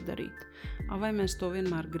to vajag darīt. Vai mēs to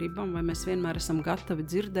vienmēr gribam, vai mēs vienmēr esam gatavi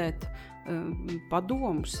dzirdēt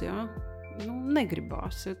padomus, ja?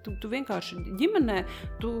 Negribās. Tu vienkārši ģimenē,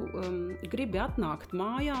 tu gribi atnākt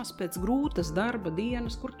mājās pēc grūtas darba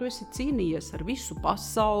dienas, kur tu esi cīnījies ar visu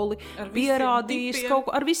pasauli, pierādījis kaut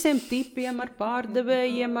ko, ar visiem tipiem, ar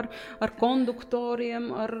pārdevējiem, ar konduktoriem,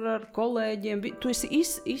 ar kolēģiem. Tu esi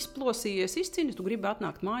izplosījies, izcīnījies, tu gribi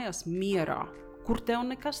atnākt mājās mierā, kur tev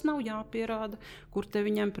nekas nav jāpierāda, kur te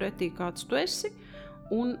viņam pretī kāds tu esi.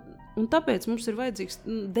 Un tāpēc mums ir vajadzīgs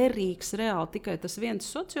derīgs reāli tikai tas viens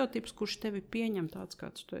sociotips, kurš tevi pieņem tāds,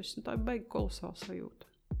 kāds tu esi. Tā ir baigi kolosāla sajūta.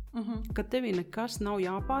 Kad tevī nekas nav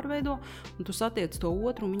jāpārveido, un tu satiec to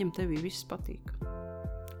otru, un viņam tevī viss patīk.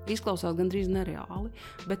 Izklausās gandrīz nereāli,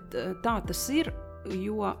 bet tā tas ir,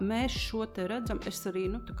 jo mēs šo te redzam, es arī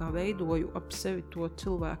veidoju ap sevi to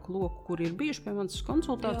cilvēku loku, kuri ir bijuši pie manas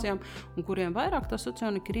konsultācijām, un kuriem vairāk tā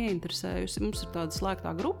socionika ir ieinteresējusi. Mums ir tāda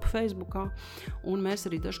slēgtā grupa Facebookā, un mēs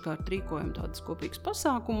arī dažkārt rīkojam tādas kopīgas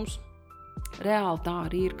pasākumus. Reāli tā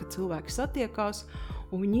arī ir, ka cilvēki satiekās,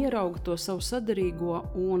 un viņi ierauga to savu sadarīgo,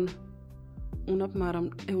 un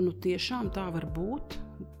apmēram, tiešām tā var būt.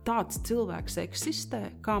 Tāds cilvēks eksistē,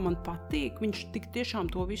 kā man patīk, viņš tik tiešām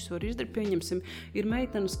to visu var izdarīt. Pieņemsim, ir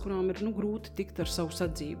meitenes, kurām ir grūti tikt ar savu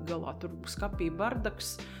sadzīvi galā. Tur skapī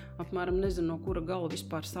bardaks, apmēram nezinu, no kura gala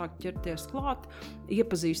vispār sāk ķerties klāt,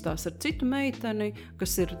 iepazīstās ar citu meiteni,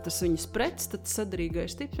 kas ir tas viņas pretstats,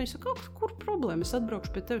 sadarīgais tips. Viņa saka, kur problēma? Es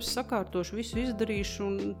atbraukšu pie tevis, sakārtošu, visu izdarīšu,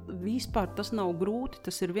 un vispār tas nav grūti,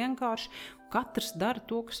 tas ir vienkārši. Katrs dara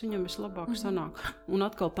to, kas viņam vislabāk sanāk. Un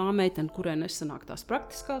atkal tā meitene, kurai nesanāk tās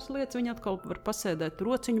praktiskās lietas, viņa atkal var pasēdēt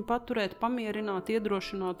rociņu, paturēt, pamierināt,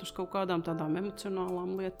 iedrošināt uz kaut kādām tādām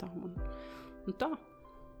emocionālām lietām. Un tā.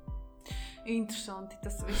 Interesanti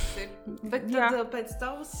tas viss ir. Bet tad pēc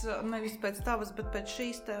tavas, nevis pēc tavas, bet pēc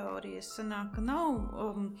šīs teorijas sanāk, ka nav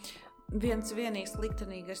viens vienīgs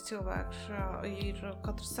liktenīgais cilvēks, ir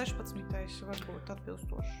katrs 16. varbūt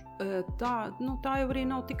atbilstošs. Tā jau arī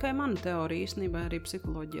nav tikai mana teorija, īstenībā arī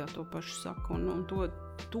psiholoģijā to pašu saka. Un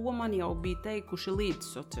to man jau bija teikuši līdz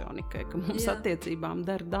socionikai, ka mums attiecībām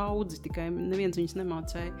der daudzi, tikai neviens viņus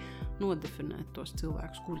nemācēja nodefinēt tos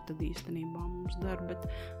cilvēkus, kuri tad īstenībā mums der. Bet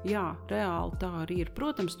jā, reāli tā arī ir.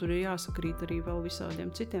 Protams, tur ir jāsakrīt arī vēl visādiem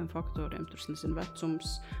citiem faktoriem. Tur, nezinu,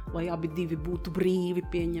 vecums, lai abi divi būtu brīvi,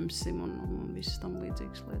 pieņemsim, un visas tam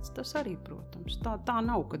līdzīgas lietas. Tas arī, protams. Tā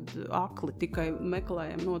nav, kad akli tikai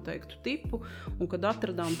meklējam noteiktu tipu, un kad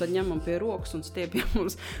atradām, tad ņemam pie rokas un stiepjam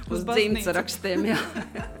uz dzimtsarakstiem.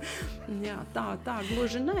 Jā, tā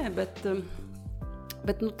gluži nē, bet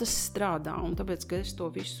tas strādā, un tāpēc, ka es to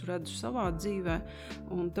visu redzu savā dzīvē,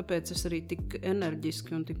 un tāpēc es arī tik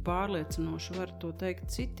enerģiski un tik pārliecinoši varu to teikt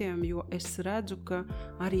citiem, jo es redzu, ka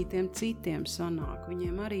arī tiem citiem sanāk.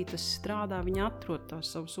 Viņiem arī tas strādā, viņi atrod tās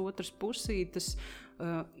savas otras pusītes,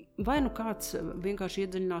 vai kāds vienkārši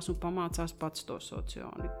iedziļinās un pamācās pats to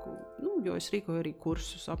socioniku, jo es rīkoju arī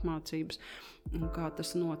kursus, apmācības, kā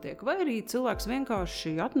tas notiek. Vai arī cilvēks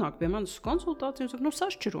vienkārši atnāk pie manas konsultācijas un saka,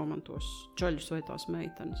 sašķiro man tos čaļus vai tās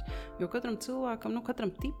meitenes. Jo katram cilvēkam,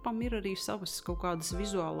 katram tipam ir arī savas kaut kādas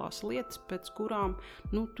vizuālās lietas, pēc kurām,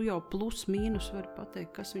 tu jau plus mīnus vari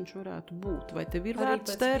pateikt, kas viņš varētu būt. Vai tev ir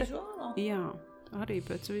vērts vizuālā? Jā, arī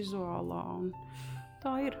pēc vizuālā. Un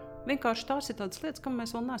tā ir. Vienkārši tās ir tādas lietas, kam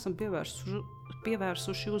mēs vēl neesam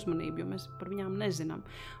pievērsuši uzmanību, jo mēs par viņām nezinām.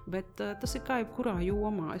 Bet tas ir kā jebkurā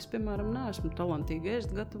jomā. Es, piemēram, neesmu talantīga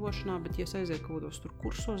ēst gatavošanā, bet ja es aizietu kaut kādos tur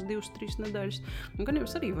kursos 2-3 nedēļas, gan jau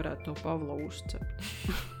es arī varētu to Pavlovu uzcept.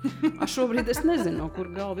 Šobrīd es nezinu, no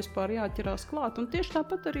kur galva vispār jāķerās klāt. Un tieši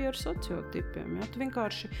tāpat arī ar sociotipiem. Ja? Tu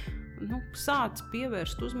vienkārši sāc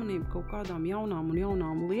pievērst uzmanību kaut kādām jaunām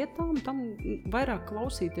lietām, tam vairāk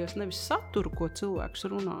klausīties nevis saturu, ko cilvēks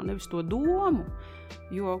runā, nevis to domu,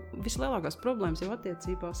 jo vislielākās problēmas jau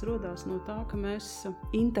attiecībās rodās no tā, ka mēs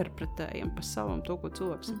interpretējam pa savam to, ko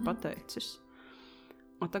cilvēks ir pateicis.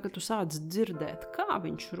 Un tagad tu sāc dzirdēt, kā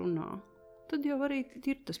viņš runā, tad jau arī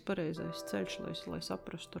ir tas pareizais ceļš, lai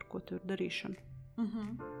saprastu, ar ko tev ir darīšana.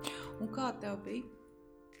 Un kā tev bija?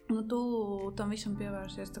 Nu, tu tam visam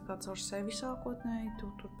pievērsies tā kā caur sevi sākotnēji, tu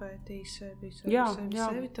tur pētīji sevi,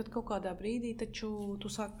 tad kaut kādā brīdī taču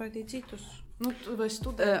tu sāk pētīt citus. Nu, vai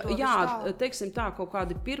studēt to jā, teiksim tā, kaut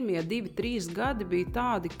kādi pirmie 2-3 gadi bija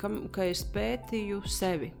tādi, ka es pētīju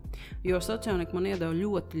sevi. Jo sociālnieki man iedeva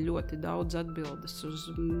ļoti, ļoti daudz atbildes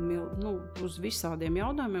uz visādiem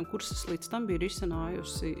jautājumiem, kurus es līdz tam biju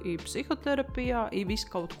risinājusi psihoterapijā,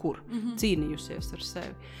 visu kaut kur, cīnījusies ar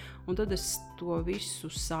sevi. Un tad es to visu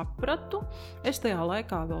sapratu. Es tajā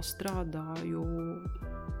laikā vēl strādāju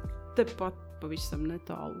tepat pavisam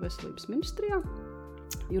netālu veselības ministrijā,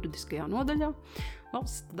 juridiskajā nodaļā,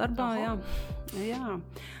 valsts darbā. Jā.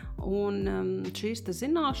 Un šīs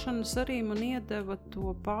zināšanas arī man iedeva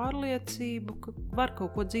to pārliecību, ka var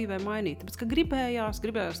kaut ko dzīvē mainīt. Tāpēc, ka gribējās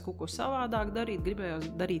kaut ko savādāk darīt,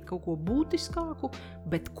 gribējās darīt kaut ko būtiskāku,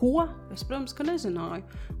 bet ko? Es, protams, ka nezināju.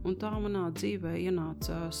 Un tā manā dzīvē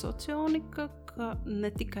ienāca socionika, ka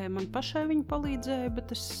ne tikai man pašai viņa palīdzēja,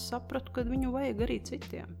 bet es sapratu, ka viņu vajag arī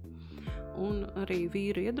citiem. Un arī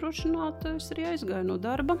vīru iedrošināta, es arī aizgāju no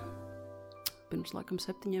darba. Pirms laikam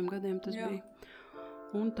 7 gadiem tas bija.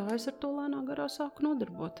 Un tā es ar to lēnā garā sāku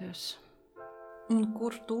nodarboties. Un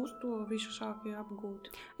kur tu to visu sāki apgūt?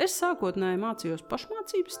 Es sākotnēji mācījos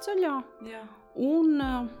pašmācības ceļā. Jā. Un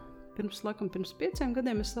pirms 5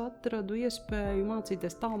 gadiem es atradu iespēju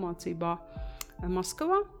mācīties tālmācībā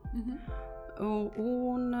Maskavā.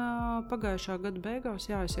 Un pagājušā gada beigās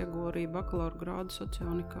es ieguvu arī bakalaura grādu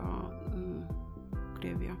sociānikā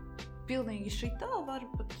Krievijā. Pilnīgi šitā var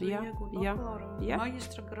pat iegūt bakalaura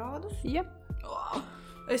maģistra grādus? Jā.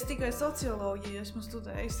 Es tikai socioloģiju esmu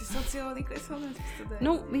studējusi, socioloģiju es vēl neesmu studējusi.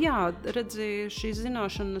 Nu, jā, redzi, šīs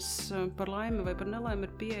zināšanas par laimi vai par nelaimi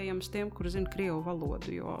ir pieejams tiem, kuri zina krievu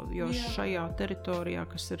valodu, jo šajā teritorijā,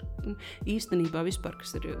 kas ir īstenībā vispār,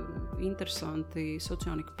 kas ir interesanti,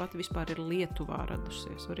 socionika pati vispār ir Lietuvā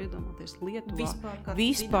radusies. Var iedomāties, Lietuvā.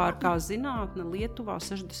 Vispār kā zinātne Lietuvā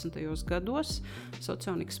 60. gados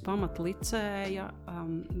socionikas pamatlicēja,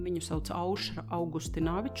 viņu sauc Aušra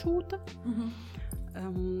Augustināvičūta.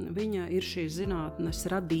 Viņa ir šīs zinātnes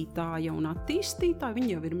radītāja un attīstītāja,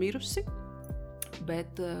 viņa jau ir mirusi,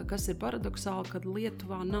 bet kas ir paradoxāli, kad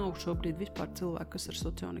Lietuvā nav šobrīd vispār cilvēki, kas ar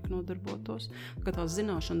socioniku nodarbotos, ka tās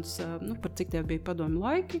zināšanas, par cik tie bija padomju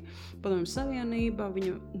laiki, padomju savienība,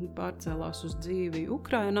 viņa pārcēlās uz dzīvi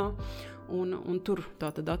Ukrainā un tur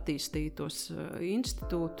tātad attīstītos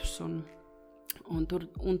institūtus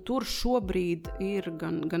un tur šobrīd ir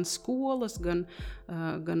gan skolas, gan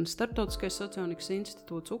starptautiskais socionikas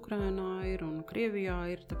institūts Ukrainā ir un Krievijā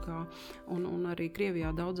ir, un arī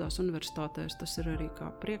Krievijā daudzās universitātēs tas ir arī kā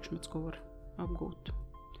priekšmets, ko var apgūt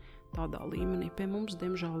tādā līmenī. Pie mums,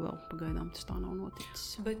 diemžēl, vēl pagaidām tas tā nav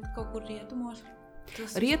noticis. Bet kaut kur rietumos?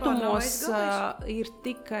 Rietumos ir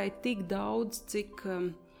tikai tik daudz, cik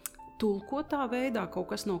tulkotā veidā, kaut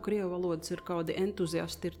kas no krievu valodas ir kādi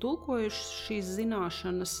entuziasti ir tulkojuši šīs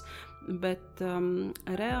zināšanas, bet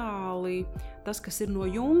reāli tas, kas ir no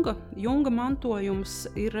Junga mantojums,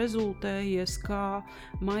 ir rezultējies kā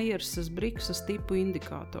Majersas Briksas tipu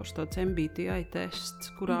indikators, tāds MBTI tests,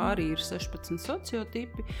 kurā arī ir 16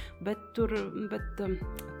 sociotipi, bet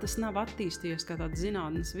tas nav attīstījies kā tāds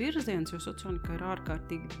zinātnes virziens, jo socionika ir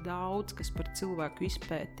ārkārtīgi daudz, kas par cilvēku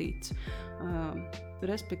izpētīts.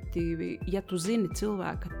 Respektīvi, ja tu zini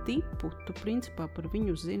cilvēka tipu, tu principā par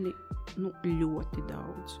viņu zini ļoti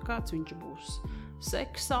daudz. Kāds viņš būs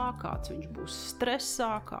seksā, kāds viņš būs stresā,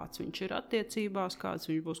 kāds viņš ir attiecībās, kāds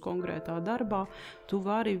viņš būs konkrētā darbā. Tu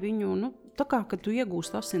vari viņu, tā kā, kad tu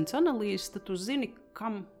iegūst asins analīzes, tad tu zini,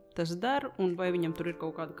 kam tas der un vai viņam tur ir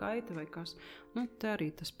kaut kāda kaita vai kas. Te arī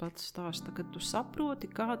tas pats stāsts, kad tu saproti,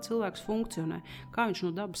 kā cilvēks funkcionē, kā viņš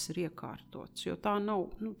no dabas ir iekārtots, jo tā nav,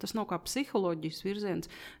 tas nav kā psiholoģijas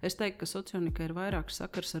virziens. Es teiktu, ka socionika ir vairāk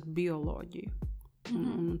sakars ar bioloģiju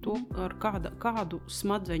un to, ar kādu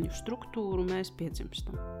smadzeņu struktūru mēs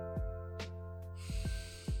piedzimstam.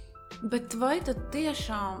 Bet vai tad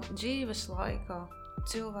tiešām dzīves laikā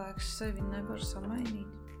cilvēks sevi nevar samainīt?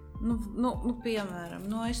 Piemēram,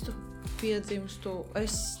 es tur piedzimstu,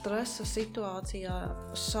 es stresa situācijā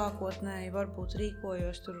sākotnēji varbūt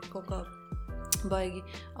rīkojos tur kaut kā baigi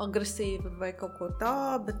agresīvi vai kaut ko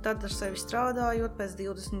tā, bet tad ar sevi strādājot pēc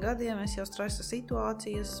 20 gadiem es jau stresa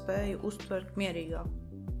situācijas spēju uztvert mierīgāk.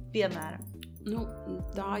 Piemēram.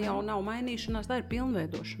 Tā jau nav mainīšanās, tā ir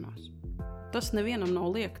pilnveidošanās. Tas nevienam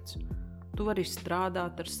nav liekts. Tu vari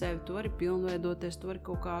strādāt ar sevi, tu vari pilnveidoties, tu vari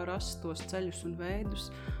kaut kā rast tos ceļus un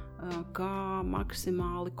veidus. kā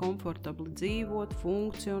maksimāli komfortabli dzīvot,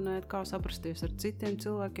 funkcionēt, kā saprasties ar citiem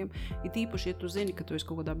cilvēkiem. It īpaši, ja tu zini, ka tu esi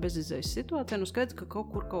kaut kādā bezizējas situācijā, skaidrs, ka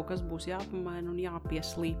kaut kas būs jāpamaina un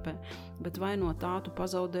jāpieslīpē, bet vai no tā tu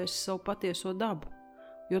pazaudēsi savu patieso dabu?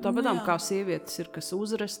 Jo tāpatām kā sievietes ir, kas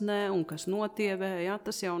uzresnē un kas notievē,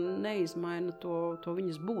 tas jau neizmaina to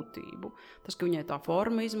viņas būtību. Tas, ka viņai tā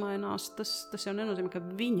forma izmainās, tas jau nenozīmē, ka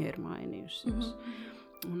viņa ir mainījusies.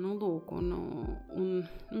 Lūk, un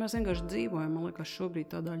mēs vienkārši dzīvojam, man liekas,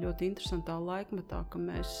 šobrīd tādā ļoti interesantā laikmetā, ka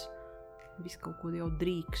mēs visu kaut ko jau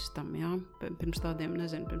drīkstam, pirms tādiem,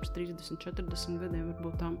 pirms 30, 40 gadiem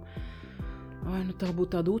varbūt tā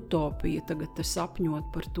būtu tāda utopija tagad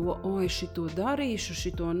sapņot par to, šito darīšu,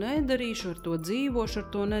 šito nedarīšu, ar to dzīvošu, ar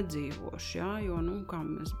to nedzīvošu, jo, kā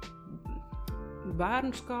mēs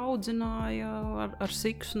bērnus kā audzināja ar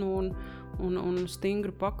siksnu un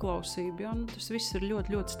stingru paklausību, tas viss ir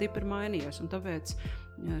ļoti, ļoti stipri mainījies, un tāpēc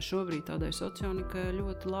šobrīd tādai socionikai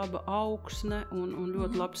ļoti laba augsne un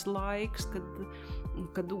ļoti labs laiks,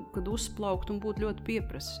 kad uzplaukt un būt ļoti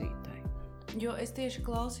pieprasītai. Jo es tieši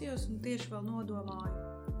klausījos un tieši vēl nodomāju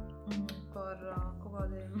par kaut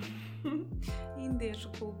kādiem indiešu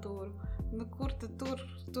kultūru. Kur tad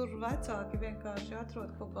tur vecāki vienkārši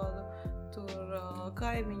atrod kaut kādu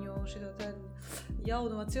kaimiņu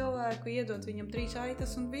jauno cilvēku, iedot viņam 3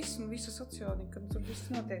 aitas un visu socioniku. Tur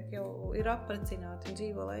viss notiek, jau ir apprecināti un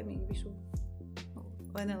dzīvo laimīgi visu,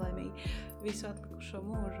 vai nelaimīgi, visu atlikušo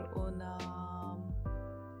mūžu.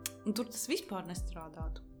 Un tur tas vispār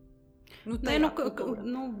nestrādātu.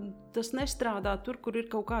 Tas nestrādā tur, kur ir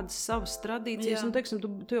kaut kādas savas tradīcijas, un, teiksim,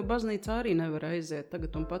 tu jau baznīcā arī nevar aiziet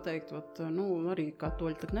tagad un pateikt, arī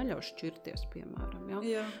katoļi tak neļauj šķirties, piemēram,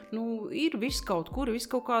 ir viss kaut kur,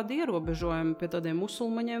 viss kaut kādi ierobežojumi, pie tādiem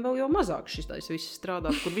musulmaņiem vēl jau mazāk šis viss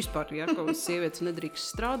strādāt, kur vispār, kaut kādas sievietes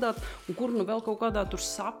nedrīkst strādāt, un kur vēl kaut kādā tur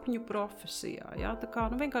sapņu profesijā, tā kā,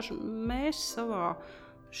 vienkārši mēs savā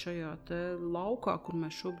šajā te laukā, kur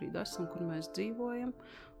mēs šobrīd esam, kur mēs dzīvojam,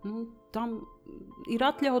 tam ir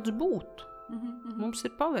atļauts būt. Mums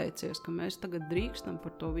ir paveicies, ka mēs tagad drīkstam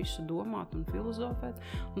par to visu domāt un filozofēt.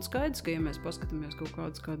 Un skaidrs, ka ja mēs paskatāmies kaut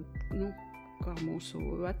kādas, kā mūsu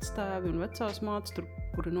vectēvi un vecās mātes,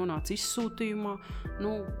 kuri nonāca izsūtījumā,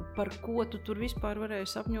 par ko tu tur vispār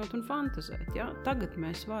varēji sapņot un fantazēt. Tagad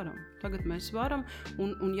mēs varam,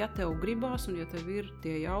 un ja tev gribās, un ja tev ir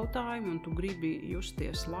tie jautājumi, un tu gribi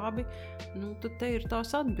justies labi, tad te ir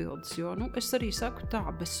tās atbildes, jo, es arī saku tā,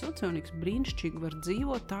 bez socionikas brīnišķīgi var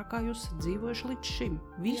dzīvot tā, kā jūs esat dzīvojuši līdz šim.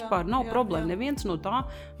 Vispār nav problēma, neviens no tā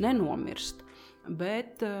nenomirst.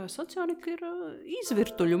 Bet socionika ir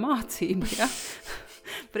izvirtuļu mācība,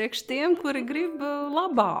 priekš tiem, kuri grib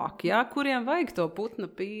labāk, kuriem vajag to putna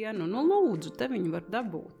pienu. Lūdzu, te viņi var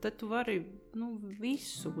dabūt, te tu vari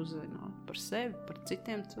visu uzzināt par sevi, par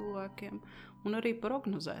citiem cilvēkiem un arī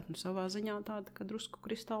prognozēt. Savā ziņā tāda, ka drusku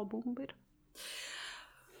kristāla bumba ir.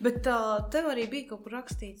 Bet tev arī bija kaut kur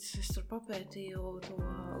rakstīts, es tur papētīju to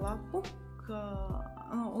lapu, ka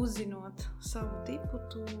uzzinot savu tipu,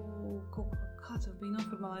 tu kaut kā tev bija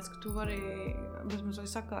noformulēts, ka tu vari bezmazliet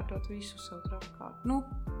sakārtot visu savu traukkārtu.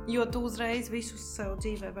 Jo tu uzreiz visu sev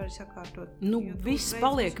dzīvē vari sakārtot. Viss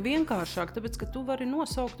paliek vienkāršāk, tāpēc, ka tu vari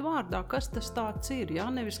nosaukt vārdā, kas tas tāds ir,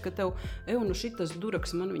 nevis, ka tev, šitas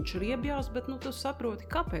duraks man viņš riebjās, bet, tu saproti,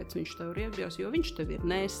 kāpēc viņš tev riebjās, jo viņš tev ir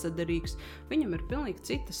nesadarīgs, viņam ir pilnīgi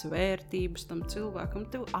citas vērtības tam cilvēkam,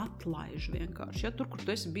 tev atlaiž vienkārši, tur, kur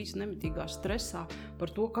tu esi bijis nemitīgā stresā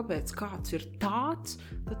par to, kāpēc kāds ir tāds,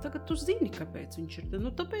 tad tagad tu zini, kāpēc viņš ir,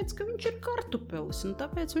 tāpēc, ka viņš ir kartupelis, un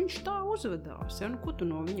tāpēc viņš tā uzvedās, ko tu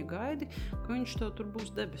no viņa gaidi, ka viņš tev tur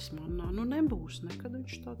būs debesmannā. Nebūs, nekad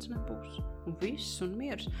viņš tāds nebūs. Un viss, un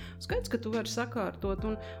miers. Skaidrs, ka tu vari sakārtot,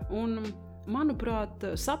 un manuprāt,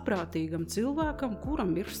 saprātīgam cilvēkam,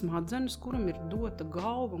 kuram ir smadzenes, kuram ir dota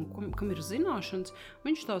galva un kam ir zināšanas,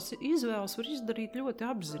 viņš tās izvēles var izdarīt ļoti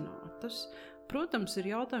apzinātas. Protams,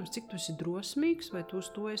 ir jautājums, cik tu esi drosmīgs, vai tu uz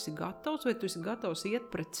to esi gatavs, vai tu esi gatavs iet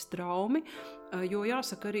pret straumi, jo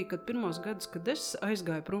jāsaka arī, ka pirmos gadus, kad es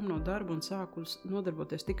aizgāju prom no darba un sāku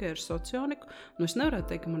nodarboties tikai ar socioniku, es nevarētu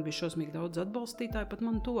teikt, ka man bija šausmīgi daudz atbalstītāju, pat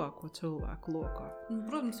man tuvāko cilvēku lokā.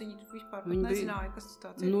 Protams, viņi vispār nezināja, kas tas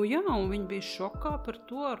tāds ir. Un viņi bija šokā par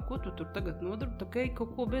to, ar ko tu tur tagad nodarbo, tā kā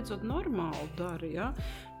kaut ko beidzot normāli dari,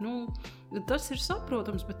 tas ir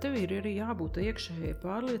saprotams, bet tev ir arī jābūt iekšējai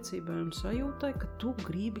pārliecībai un sajūtai, ka tu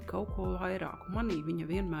gribi kaut ko vairāk. Manī viņa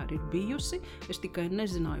vienmēr ir bijusi, es tikai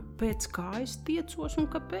nezināju, pēc kā es tiecos un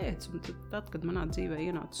kāpēc. Un tad, kad manā dzīvē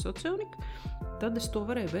ienāca socionika, tad es to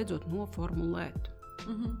varēju beidzot noformulēt.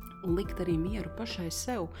 un likt arī mieru pašai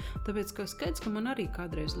sev. Tāpēc, ka skaidrs, ka man arī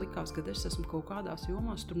kādreiz likās, kad es esmu kaut kādās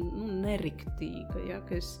jomās tur neriktīga, ja,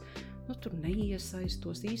 ka es tur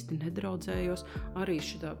neiesaistos, īsti nedraudzējos. Arī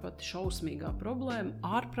šitā pati šausmīgā problēma,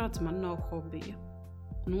 ārprāts man nav hobija.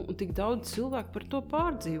 Un tik daudz cilvēku par to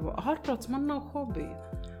pārdzīvo. Ārprāts man nav hobija.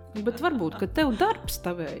 Bet varbūt, ka tev darbs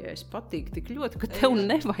tavējais patīk tik ļoti, ka tev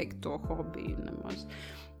nevajag to hobiju nemaz.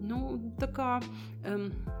 Tā kā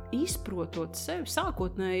izprotot sevi,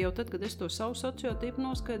 sākotnēji jau tad, kad es to savu sociotipu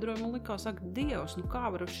noskaidroju, man likās, ak, Dievs, kā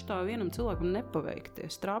var šitā vienam cilvēkam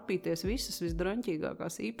nepaveikties, trāpīties visas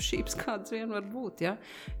visdraņķīgākās īpašības, kādas vien var būt, ja?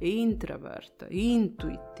 Introverta,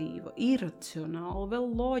 intuitīva, iracionāla, vēl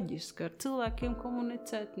loģiska, ar cilvēkiem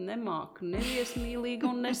komunicēt nemāk, neviesmīlīga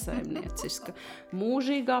un nesaimnieciska,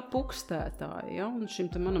 mūžīgā pukstētāja, ja? Un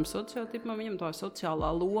šim te manam sociotipam, viņam tā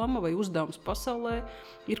sociālā loma vai uzdevums pasaulē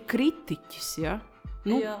ir kritiķis, ja?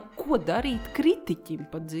 Ko darīt kritiķim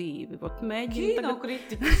pa dzīvi? Kino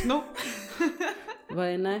kritiķis,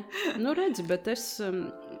 Vai ne? Redzi, bet es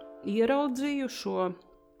ieraudzīju šo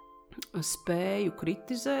spēju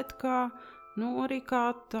kritizēt arī kā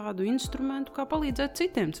tādu instrumentu, kā palīdzēt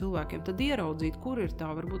citiem cilvēkiem. Tad ieraudzīt, kur ir tā,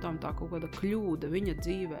 varbūt tā kaut kāda kļūda viņa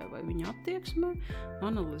dzīvē vai viņa attieksmē,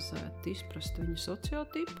 analizēt, izprast viņa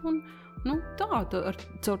sociotipu un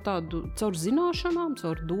caur zināšanām,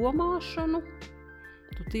 caur domāšanu,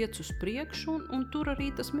 tu tiec uz priekšu un tur arī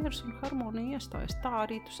tas miers un harmonija iestājas. Tā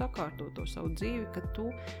arī tu sakārto to savu dzīvi, ka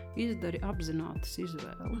tu izdari apzinātas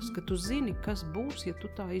izvēles, ka tu zini, kas būs, ja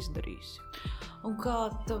tu tā izdarīsi. Un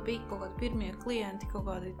kā tev bija kaut kādi pirmie klienti,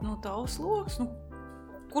 kaut kādi tavs loks,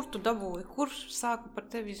 kur tu dabūji, kur sāka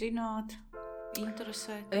par tevi zināt,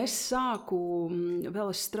 interesēt? Es sāku,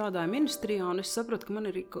 vēl es strādāju ministrijā, un es sapratu, ka man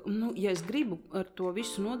ir, ja es gribu ar to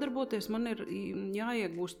visu nodarboties, man ir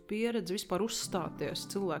jāiegūst pieredze vispār uzstāties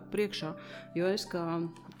cilvēku priekšā, jo es kā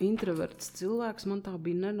introverts cilvēks, man tā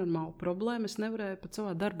bija nenormāla problēma, es nevarēju pat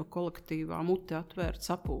savā darba kolektīvā muti atvērt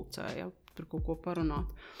sapulcē, ja, tur kaut ko parunāt.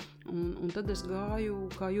 Un tad es gāju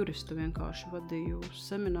kā jurista, vienkārši vadīju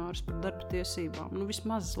seminārus par darba tiesībām.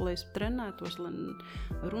 Vismaz, lai es trenētos, lai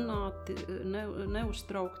runāt,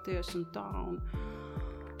 neuztraukties un tā.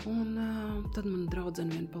 Un tad man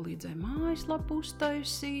draudzene vien palīdzēja mājaslapu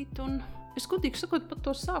uztaisīt. Un es godīgi sakot, pat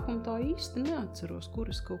to sākumu tā īsti neatceros, kur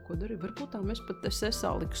es kaut ko darīju. Varbūt tā mēs pat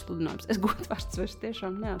saliku sludinājumus. Es godvārds vairs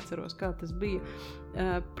tiešām neatceros, kā tas bija.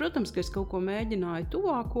 Protams, ka es kaut ko mēģināju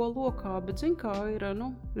tuvāko lokā, bet zin kā ir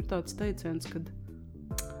tāds teiciens, kad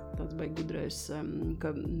tāds baigi gudrais,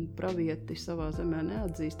 ka pravieti savā zemē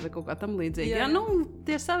neatzīst vai kaut kā tam līdzīgi. Jā,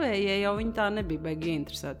 tie savējie jau viņi tā nebija baigi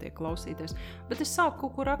ieinteresētie klausīties. Bet es sāku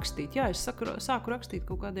kaut ko rakstīt. Jā, es sāku rakstīt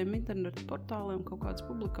kaut kādiem internetu portāliem, kaut kādas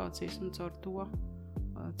publikācijas, un caur to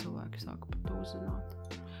cilvēki sāku par to uzzināt.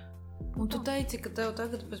 Un tu teici, ka tev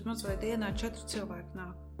tagad pēc mazliet dienā 4 cilvēki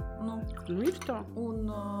nāk. Ir tā.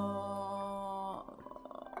 Un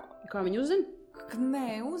kā viņi uzzina?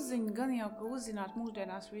 Nē, uzzina, gan jau, ka uzzināt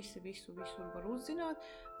mūsdienās visu var uzzināt,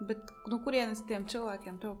 bet kurienes tiem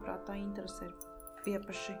cilvēkiem tevprāt tā interese ir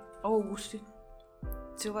iepaši augusi?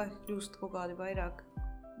 Cilvēki kļūst kaut kādi vairāk,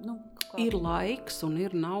 Ir laiks un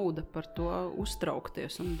ir nauda par to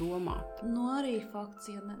uztraukties un domāt. Arī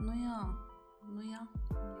fakts, ja ne, jā.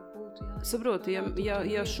 Saproti,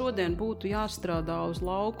 ja šodien būtu jāstrādā uz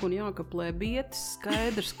lauku un jākaplē bietis,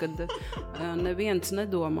 skaidrs, kad neviens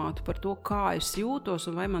nedomātu par to, kā es jūtos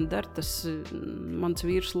un vai man der tas mans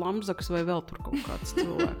vīrs Lamzaks vai vēl tur kaut kāds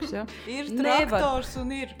cilvēks. Ja? Ir traktors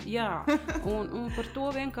un ir. Jā, un par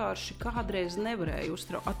to vienkārši kādreiz nevarēja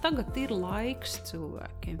uztraukt. Tagad ir laiks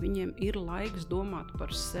cilvēkiem, viņiem ir laiks domāt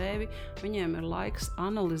par sevi, viņiem ir laiks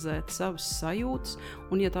analizēt savas sajūtas,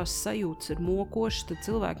 un ja tās sajūtas ir mokošas, tad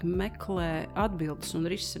cilvēki meklē atbildes un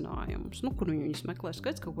risinājumus. Kur viņus meklē?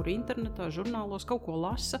 Skaidrs, kaut kur internetā, žurnālos, kaut ko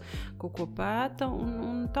lasa, kaut ko pēta,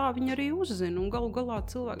 un tā viņi arī uzzina. Un galu galā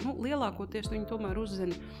cilvēki, lielākoties viņi tomēr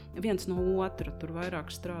uzzina viens no otra, tur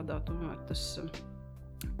vairāk strādā tomēr tas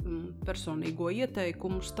personīgo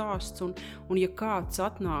ieteikumu stāsts, un ja kāds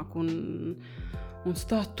atnāk un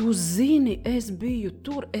stāst, tu zini, es biju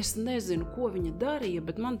tur, es nezinu, ko viņa darīja,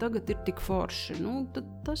 bet man tagad ir tik forši. Tad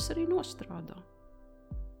tas arī nostrādā.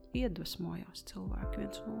 Iedvesmojās cilvēki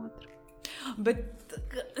viens no otra. Bet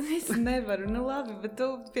es nevaru, labi, bet tu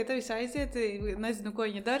pie tevis aiziet, nezinu, ko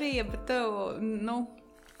viņa darīja, bet tev,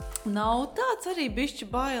 nav tāds arī bišķi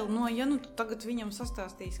bail, ja tu tagad viņam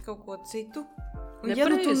sastāstīsi kaut ko citu. Un ja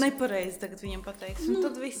tu nepareizi tagad viņam pateiksi,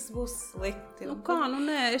 tad viss būs slikti.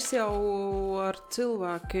 Nē, es jau ar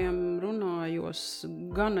cilvēkiem runājos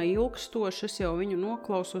gana ilgstoši, es jau viņu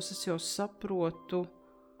noklausos, es jau saprotu,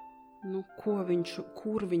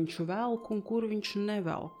 kur viņš velk un kur viņš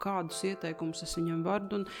nevelk, kādus ieteikumus es viņam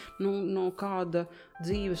varu, no kāda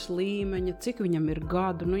dzīves līmeņa, cik viņam ir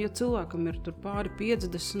gadu. Ja cilvēkam ir tur pāri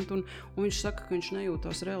 50 un viņš saka, ka viņš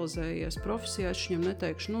nejūtās realizējies profesijā, es viņam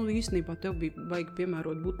neteikšu, īstenībā tev bija vajag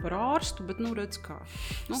piemērot būt par ārstu, bet redz kā.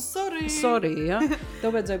 Sorry, ja?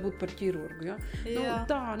 Tev vajadzēja būt par ķirurgu, ja?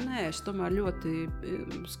 Tā, nē, es tomēr ļoti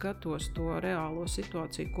skatos to reālo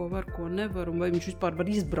situāciju, ko var, ko nevar, un vai viņš vispār var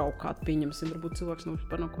izbraukāt, pieņemsim, varbūt cilvēks nav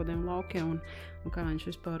vispār no kodiem laukiem, un kā viņš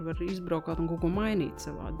vispār var izbraukāt un kaut ko mainīt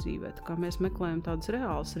savā dzīvē. Tā kā mēs meklējam tādus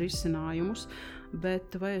reālus risinājumus,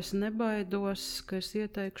 bet vai es nebaidos, ka es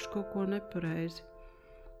ieteikšu kaut ko nepareizi?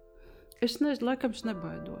 Es nezinu, laikam es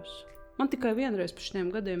nebaidos. Man tikai vienreiz pēc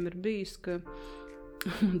šiem gadiem ir bijis, ka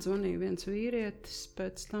man zvanīja viens vīrietis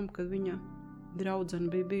pēc tam, kad viņa draudzene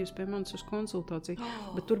bija bijusi pie manis uz konsultāciju,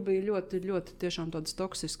 bet tur bija ļoti, ļoti tiešām tādas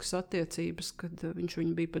toksiskas attiecības, kad viņš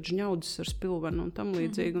viņu bija pat žņaudzis ar spilvenu un tam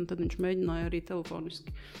līdzīgi, un tad viņš mēģināja arī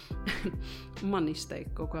telefoniski man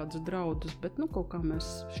izteikt kaut kādus draudus, bet kaut kā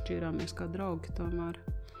mēs šķīrāmies kā draugi tomēr.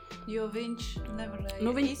 Jo viņš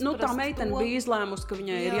nevarēja izprast tā meitene bija izlēmusi, ka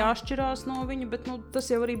viņai ir jāšķirās no viņa, bet tas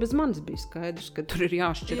jau arī bez manis bija skaidrs, ka tur ir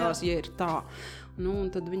jāšķirās, ja ir tā.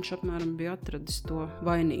 Un tad viņš apmēram bija atradis to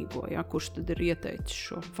vainīgo, kurš tad ir ieteicis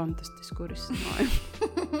šo fantastisko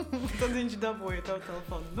risinājumu. Tad viņš dabūja tavu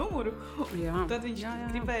telefonu numuru, tad viņš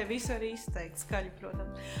gribēja visu arī izteikt skaļi,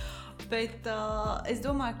 protams. Bet es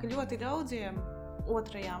domāju, ka ļoti daudziem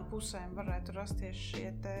otrajām pusēm varētu rasties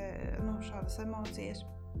šādas emocijas.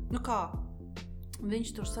 Kā? Viņš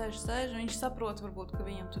tur sēž, viņš saprot varbūt, ka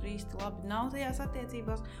viņam tur īsti labi nav tajās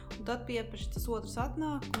attiecībās, un tad piepaši tas otrs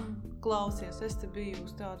atnāk un klausies, es te biju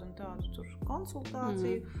uz tādu un tādu tur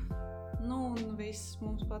konsultāciju, un viss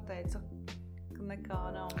mums pateica, ka nekā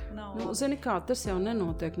nav. Zini kā, tas jau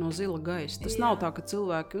nenotiek no zila gaisa. Tas nav tā, ka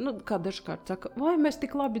cilvēki, kā dažkārt saka, vai mēs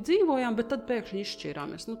tik labi dzīvojām, bet tad pēkšņi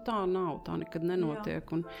izšķīrāmies. Tā nav, tā nekad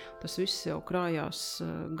nenotiek. Un tas viss jau krājās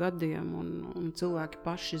gadiem, un cilvēki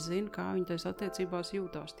paši zina, kā viņi tais attiecībās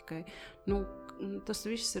jūtās tikai. Tas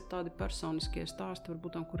viss ir tādi personiskie stāsti,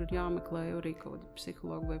 varbūt tam, kur ir jāmeklē arī kaut kāda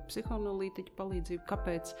psihologa vai psihoanalītiķa palīdzība,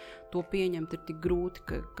 kāpēc to pieņemt ir tik grūti,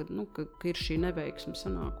 ka ir šī neveiksme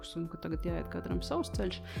sanākusi un ka tagad jāiet katram savs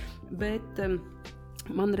ceļš. Bet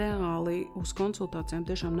man reāli uz konsultācijām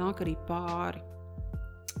tiešām nāk arī pāri.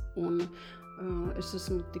 Un es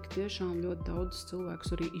esmu tik tiešām ļoti daudz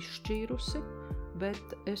cilvēkus arī izšķīrusi,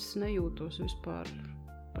 bet es nejūtos vispār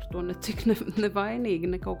par to necik nevainīgi,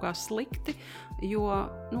 ne kaut kā slikti, jo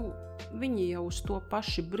viņi jau uz to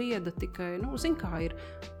paši brieda tikai, zin kā ir,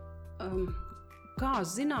 kā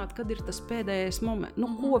zināt, kad ir tas pēdējais moments,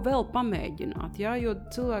 ko vēl pamēģināt, jo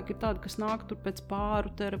cilvēki ir tādi, kas nāk tur pēc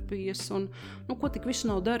pāru terapijas un, ko tik visu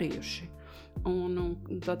nav darījuši. Un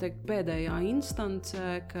tā teikt, pēdējā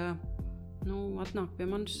instancē, ka atnāk pie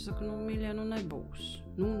manis un saka, mīļie, nebūs.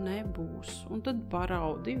 Nebūs. Un tad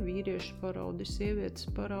paraudi, vīrieši paraudi, sievietes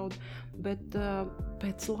paraudi, bet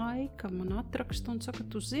pēc laika man atraksta un saka,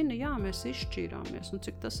 tu zini, mēs izšķīrāmies, un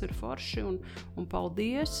cik tas ir forši, un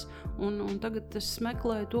paldies, un tagad es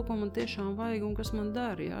meklēju to, ko man tiešām vajag un kas man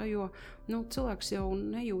dara, jo cilvēks jau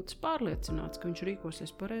nejūtas pārliecināts, ka viņš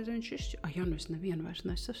rīkosies pareizi, viņš izšķir, es nevienu vairs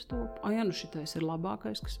nesastopu, šitais ir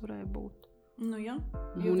labākais, kas varēja būt.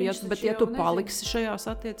 Bet ja tu paliksi šajās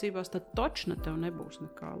attiecībās, tad točna tev nebūs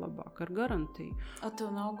nekā labāk ar garantiju.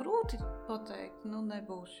 Tev nav grūti pateikt,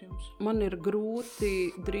 nebūs jums? Man ir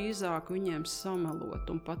grūti drīzāk viņiem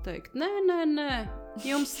samelot un pateikt, nē,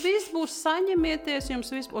 jums viss būs, saņemieties,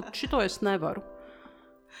 jums viss, šito es nevaru.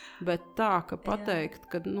 Bet tā, ka pateikt,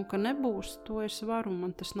 ka nebūs, to es varu,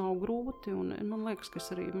 man tas nav grūti, un man liekas, ka es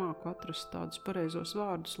arī māku atrast tādus pareizos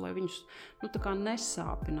vārdus, lai viņus tā kā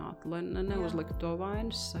nesāpinātu, lai neuzliktu to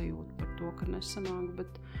vainas sajūtu par to, ka nesanāk,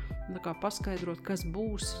 bet tā kā paskaidrot, kas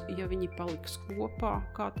būs, ja viņi paliks kopā,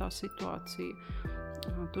 kā tā situācija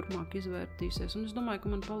turpmāk izvērtīsies. Un es domāju, ka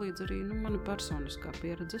man palīdz arī mana personiskā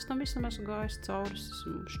pieredze. Es tam visam esmu gājis cauri,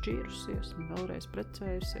 esmu šķīrusies un vēlreiz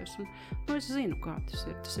precējusies. Un es zinu, kā tas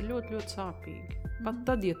ir. Tas ir ļoti, ļoti sāpīgi. Pat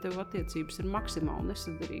tad, ja tev attiecības ir maksimāli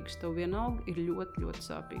nesadarīgas, tev vienalga ir ļoti, ļoti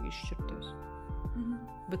sāpīgi izšķirties.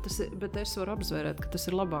 Bet es varu apzvērēt, ka tas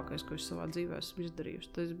ir labākais, ko es savā dzīvē esmu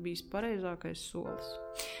izdarījusi. Tas bijis pareizākais solis.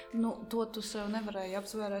 To tu sev nevarēji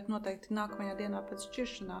apzvērēt noteikti nākamajā dienā pēc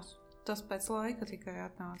šķiršanās. Tas pēc laika tikai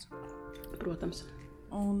atnāca. Protams.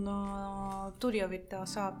 Un tur jau ir tā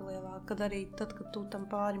sāpe lielāka, kad arī tad, kad tu tam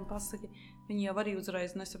pārim pasaki, viņi jau arī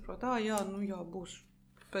uzreiz nesaprot, būs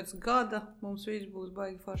pēc gada, mums viss būs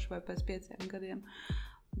baigi forši vai pēc 5 gadiem.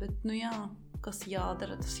 Bet, kas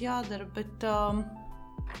jādara, tas jādara, bet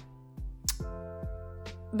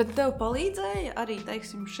Bet tev palīdzēja arī,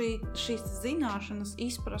 teiksim, šīs zināšanas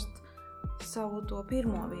izprast savu to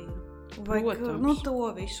pirmo vīru? Vai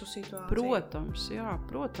to visu situāciju?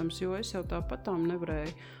 Protams, jo es jau tāpatām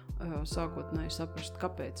nevarēju sākotnēji saprast,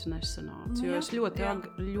 kāpēc nesanāca. Jo es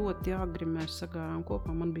ļoti agri mēs sagājām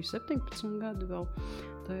kopā, man bija 17 gadi vēl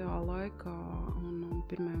tajā laikā, un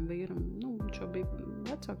pirmajam vīram, viņš jau bija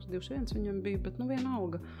vecāks, 21 viņam bija, bet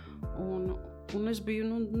vienalga. Un es biju,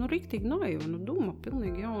 riktīgi naiva, duma,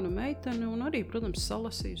 pilnīgi jauna meitene, un arī, protams,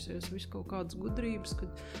 salasījusies visu kaut kādas gudrības,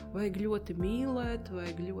 kad vajag ļoti mīlēt,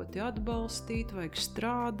 vajag ļoti atbalstīt, vajag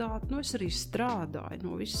strādāt. Es arī strādāju,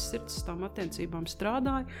 no visas sirds tām attiecībām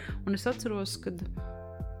strādāju, un es atceros, kad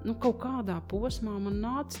kaut kādā posmā man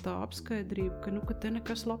nāca tā apskaidrība, ka te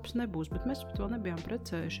nekas labs nebūs, bet mēs pat vēl nebijām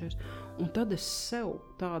precējušies. Un tad es sev,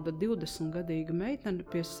 tāda 20-gadīga meitene,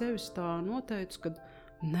 pie sevis tā noteicu, ka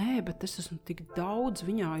nē, bet es esmu tik daudz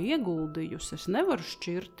viņā ieguldījusi, es nevaru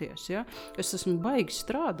šķirties, ja? Es esmu baigi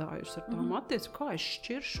strādājusi ar tām attiecībām, kā es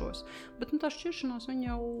šķiršos. Bet tā šķiršanās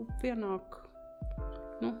viņa jau pienāk,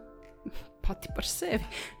 pati par sevi,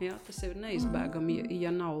 ja? Tas jau ir neizbēgami,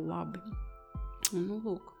 ja nav labi.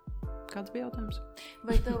 Lūk, kāds bija jautājums?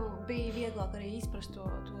 Vai tev bija vieglāk arī izprast to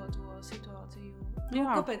situāciju?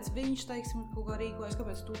 Kāpēc viņš, teiksim, kaut kā rīkojas,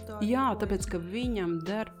 kāpēc tu tā rīkojas? Jā, tāpēc, ka viņam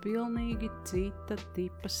der pilnīgi cita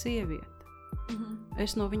tipa sieviete.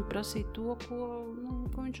 Es no viņa prasīju to, ko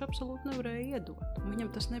viņš absolūti nevarēja iedot.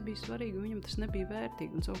 Viņam tas nebija svarīgi, viņam tas nebija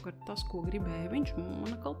vērtīgi. Un savukārt tas, ko gribēja viņš,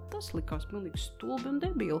 man atkal tas likās pilnīgi stulbi un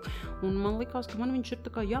debili. Un man likās, ka man viņš ir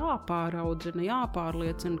tā kā jāpāraudzina,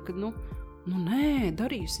 jāpārliecina, ka, nē,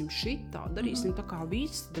 darīsim šitā, darīsim tā kā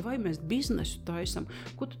visi, vai mēs biznesu taisam.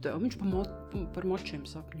 Ko tu tev? Viņš par močiem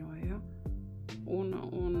sapņoja, ja? Un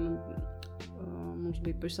mums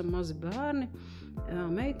bija pavisam mazi bērni.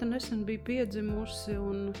 Meita nesen bija piedzimusi,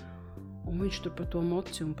 un viņš tur par to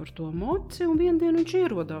moci un par to moci, un vienu dienu viņš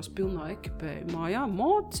ierodās pilnā ekipējumā, jā,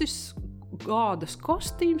 mocis, gādas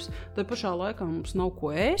kostīms, tad pašā laikā mums nav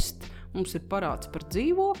ko ēst, mums ir parāds par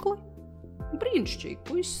dzīvokli. Brīnišķīgi,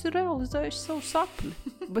 puisis ir realizējis savu sapni,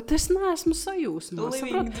 bet es neesmu sajūsmā.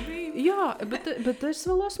 Jā, bet es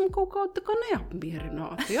vēl esmu kaut kāda tā kā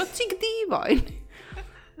neapmierināta, jā, cik dīvaini.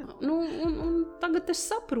 Un tagad es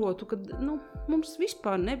saprotu, ka mums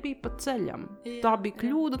vispār nebija pa ceļam. Tā bija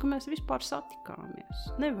kļūda, ka mēs vispār satikāmies.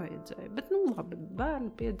 Nevajadzēja, bet labi,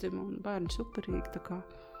 bērni piedzima un bērni superīgi, tā kā.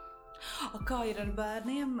 Kā ir ar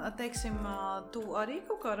bērniem? Teiksim, tu arī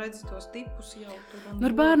kaut kā redzi tos tipus jau tur?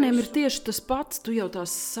 Ar bērniem ir tieši tas pats, tu jau tās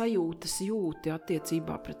sajūtas jūti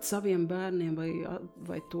attiecībā pret saviem bērniem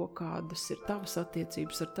vai to, kādas ir tavas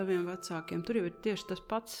attiecības ar taviem vecākiem. Tur jau ir tieši tas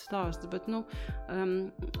pats stāsts, bet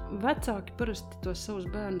vecāki parasti tos savus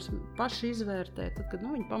bērnus paši izvērtē, tad, kad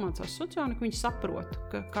viņi pamācās sociālniku, viņi saprot,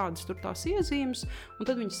 kādas tur tās iezīmes, un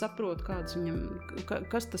tad viņi saprot,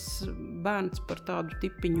 kas tas bērns par tādu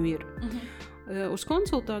tipiņu ir. Uz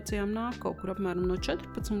konsultācijām nāk kaut kur apmēram no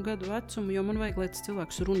 14 gadu vecuma, jo man vajag, lai tas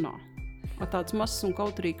cilvēks runā. Tāds mazs un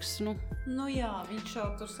kautrīgs, jā, viņš jau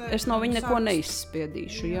tur sēž. Es no viņa neko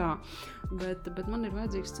neizspiedīšu, jā. Bet man ir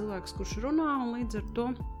vajadzīgs cilvēks, kurš runā, un līdz ar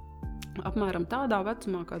to apmēram tādā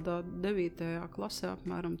vecumā, kādā 9. klasē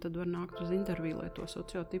apmēram, tad var nākt uz interviju, lai to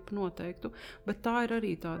sociotipu noteiktu. Bet tā ir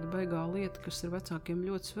arī tāda baigā lieta, kas ir vecākiem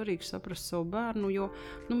ļoti svarīgi saprast savu bērnu, jo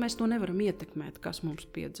mēs to nevaram ietekmēt, kas mums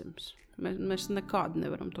piedzims. Mēs nekādi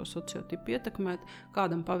nevaram to sociotipu ietekmēt.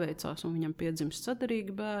 Kādam paveicās un viņam piedzimst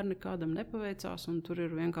sadarīgi bērni, kādam nepaveicās un tur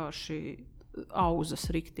ir vienkārši auzas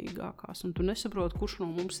riktīgākās. Un tu nesaproti, kurš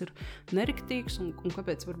no mums ir neriktīgs un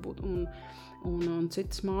kāpēc varbūt. Un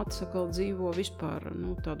citas mātes atkal dzīvo vispār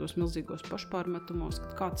tādos milzīgos pašpārmetumos,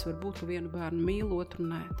 kad kāds var būt, ka vienu bērnu mīl, otru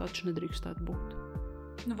nē. Taču nedrīkstētu būt.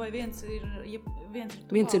 Vai viens ir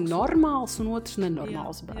ir normāls un otrs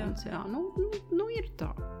nenormāls bērns. Jā. Ir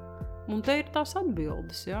tā. Un te ir tās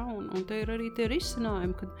atbildes, jā, un te ir arī tie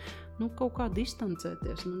risinājumi, kad kaut kā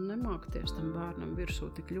distancēties, nemākties tam bērnam virsū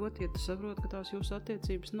tik ļoti, ja tu saproti, ka tās jūsu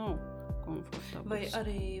attiecības nav komfortablas. Vai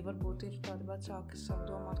arī varbūt ir tādi vecāki, kas sāk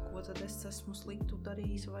domāt, ko tad es esmu sliktu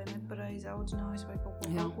darījis vai nepareizi audzinājis vai kaut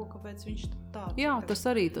ko, kāpēc viņš tādu. Jā, tas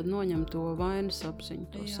arī tad noņem to vainas apziņu,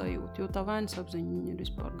 to sajūtu, jo tā vainas apziņa ir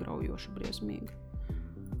vispār graujoša, briesmīga.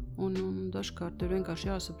 Un dažkārt ir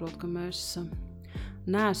vienkārši jāsaprot, ka mēs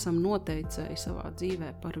neesam noteicēji savā dzīvē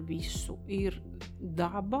par visu. Ir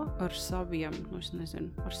daba ar saviem,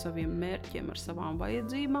 ar saviem mērķiem, ar savām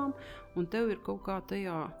vajadzībām, un tev ir kaut kā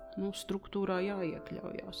tajā struktūrā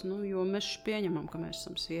jāiekļaujās, jo mēs pieņemam, ka mēs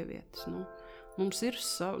esam sievietes. Mums ir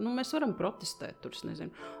mēs varam protestēt, tur, es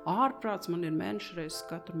nezinu, ārprāts man ir mēnešu reizes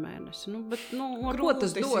katru mēnesi. Bet, ko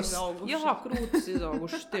tas dos? Jā, krūtis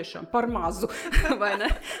izaugušas tiešām par mazu, vai ne?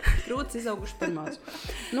 Krūtis izaugušas par mazu.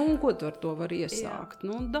 Un ko tu ar to var iesākt?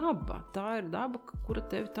 Daba. Tā ir daba, kura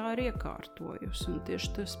tevi tā ir iekārtojusi. Un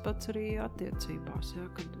tieši tas pats arī attiecībās, ja,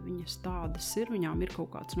 kad viņas tādas ir, viņām ir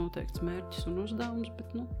kaut kāds noteikts mērķis un uzdevums,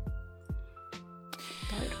 bet,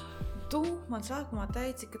 tā ir. Tu man sākumā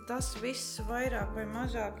teici, ka tas viss vairāk vai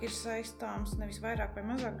mazāk ir saistāms, nevis vairāk vai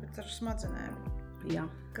mazāk, bet ar smadzenēm. Jā.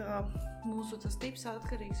 Ka mūsu tas tips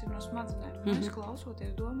atkarīgs ir no smadzenēm. Es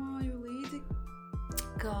klausoties domāju līdzi,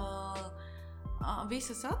 ka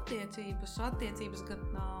visas attiecības gan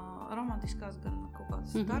romantiskās, gan kaut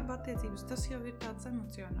kādas darba attiecības, tas jau ir tāds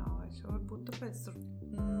emocionālais. Varbūt tāpēc tur,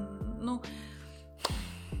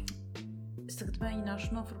 es tagad mēģināšu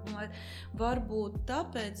noformulēt, varbūt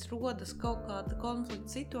tāpēc rodas kaut kāda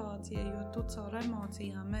konflikta situācija, jo tu caur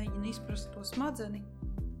emocijām mēģini izprast to smadzeni.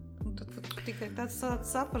 Un tad tikai tāds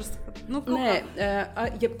saprast, ka...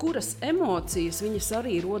 jebkuras emocijas, viņas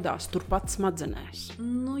arī rodās turpat smadzenēs.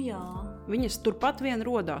 Jā. Viņas turpat vien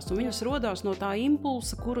rodās, un viņas rodās no tā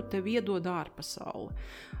impulsa, kuru tev iedod ārpasaule.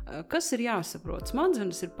 Kas ir jāsaprot?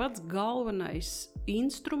 Smadzenes ir pats galvenais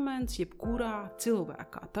instruments jebkurā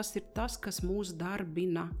cilvēkā. Tas ir tas, kas mūs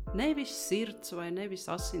darbina. Nevis sirds vai nevis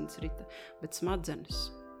asinsrita, bet smadzenes.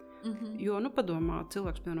 Jo, padomā,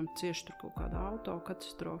 cilvēks, piemēram, cieši tur kaut kādā auto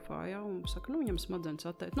katastrofā, ja, un saka, viņam smadzenes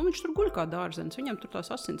atteikt. Viņš tur guļ kā dārzenis, viņam tur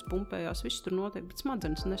tās asins pumpējās, viss tur notiek, bet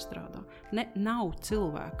smadzenes nestrādā. Nav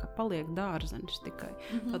cilvēka, paliek dārzenis tikai.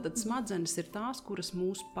 Tātad smadzenes ir tās, kuras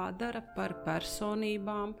mūs padara par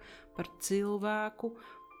personībām, par cilvēku,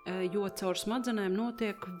 jo caur smadzenēm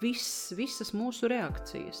notiek visas mūsu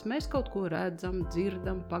reakcijas. Mēs kaut ko redzam,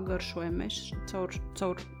 dzirdam, pagaršojam, mēs caur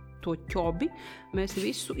to ķobi, mēs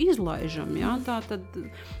visu izlaižam, ja? Tātad,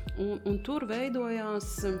 un tur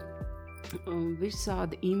veidojās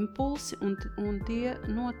visādi impulsi, un tie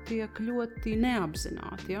notiek ļoti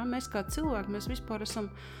neapzināti, ja? Mēs kā cilvēki, mēs vispār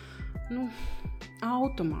esam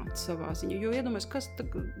automāti savā ziņā, jo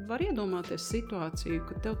var iedomāties situāciju,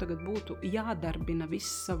 ka tev tagad būtu jādarbina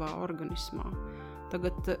viss savā organismā.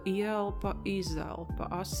 Tagad ielpa, izelpa,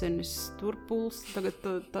 asinis turpuls, tagad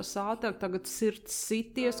tas ātrāk, tagad sirds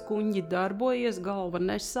sities, kuņģi darbojies, galva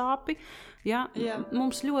nesāpi. Ja?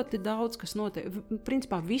 Mums ļoti daudz, kas notiek,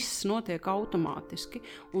 principā viss notiek automātiski,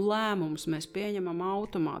 un lēmumus mēs pieņemam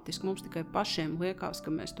automātiski. Mums tikai pašiem liekas,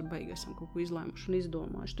 ka mēs tur beigās esam kaut ko izlēmuši un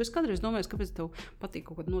izdomājuši. Tu esi kādreiz domājis, kāpēc tev patīk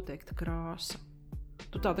kaut kāda noteikta krāsa?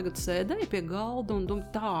 Tu tā tagad sēdēji pie galda un domā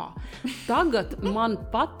tā, tagad man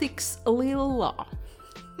patiks lilā.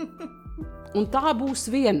 Un tā būs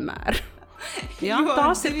vienmēr. Ja?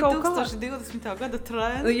 Tās ir kaut kā 2020. gada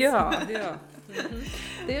trends. Jā.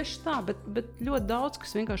 Tieši tā, bet ļoti daudz,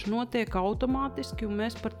 kas vienkārši notiek automātiski, un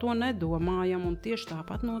mēs par to nedomājam, un tieši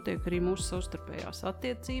tāpat notiek arī mūsu savstarpējās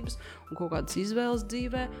attiecības un kaut kādas izvēles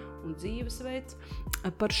dzīvē un dzīvesveids.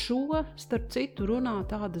 Par šo, starp citu, runā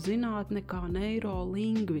tāda zinātne kā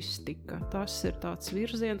neirolingvistika. Tas ir tāds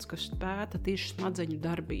virziens, kas pēta tieši smadzeņu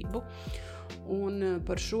darbību. Un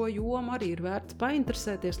par šo jomu arī ir vērts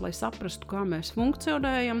painteresēties, lai saprastu, kā mēs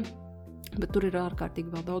funkcionējam. Bet tur ir ārkārtīgi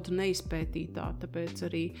vēl daudz neizpētītā, tāpēc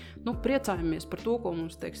arī priecājamies par to, ko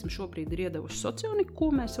mums, šobrīd ir iedevuši socionika, ko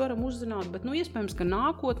mēs varam uzzināt, bet iespējams, ka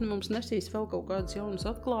nākotne mums nesīs vēl kaut kādus jaunus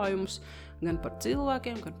atklājumus gan par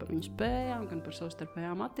cilvēkiem, gan par viņu spējām, gan par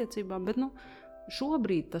savstarpējām attiecībām, bet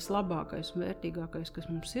šobrīd tas labākais un vērtīgākais, kas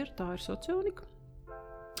mums ir, tā ir socionika.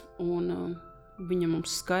 Un viņa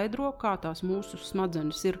mums skaidro, kā tās mūsu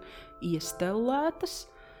smadzenes ir iestelētas,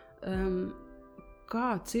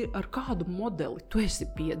 kāds ir, ar kādu modeli tu esi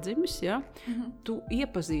piedzimis, ja? Tu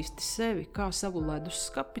iepazīsti sevi kā savu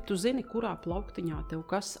leduskapi, tu zini, kurā plauktiņā tev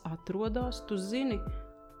kas atrodas, tu zini,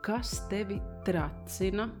 kas tevi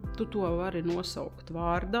tracina, tu to vari nosaukt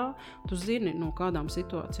vārdā, tu zini, no kādām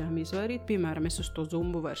situācijām izvairīt, piemēram, es uz to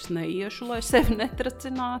zumbu vairs neiešu, lai sevi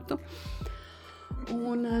netracinātu.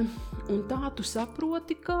 Un tā tu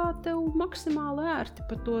saproti, kā tev maksimāli ērti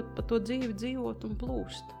pa to dzīvi dzīvot un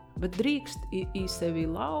plūst. Bet drīkst sevi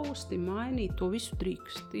lausti, mainīt, to visu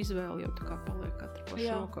drīkst. Izvēle jau tā kā paliek katra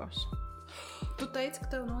paša rokās. Tu teici, ka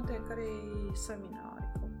tev notiek arī semināri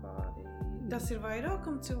kaut kādi. Tas ir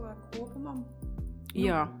vairākam cilvēku kopumam?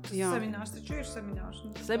 Jā. Seminārs taču ir seminārs.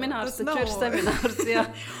 Seminārs taču ir seminārs, jā.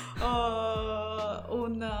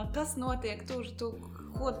 Un kas notiek tur? Tu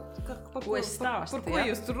Par ko es stāstu? Par ko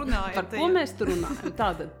jūs tur runājat? Par ko mēs tur runājam?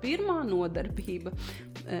 Tātad pirmā nodarbība.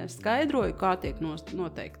 Skaidroju, kā tiek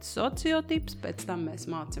noteikts sociotips, pēc tam mēs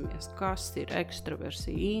mācāmies, kas ir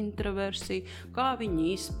ekstraversija, intraversija, kā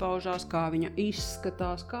viņi izpaužās, kā viņa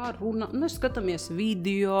izskatās, kā runā. Mēs skatāmies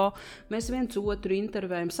video, mēs viens otru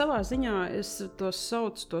intervējam. Savā ziņā es tos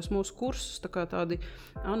saucu, tos mūsu kursus, tā kā tādi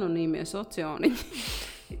anonīmie socioniņi.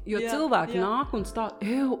 Jo cilvēki nāk un stāv,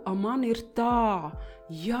 man ir tā.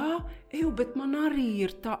 Jā, bet man arī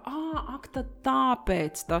ir tā. Tad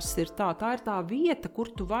tāpēc tas ir tā. Tā ir tā vieta, kur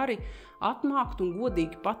tu vari atnākt un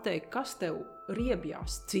godīgi pateikt, kas tev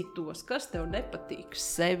riebjās citos, kas tev nepatīk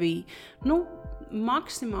sevī.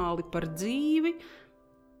 Maksimāli par dzīvi.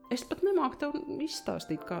 Es pat nemāku tev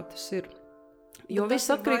izstāstīt, kā tas ir. Jo viss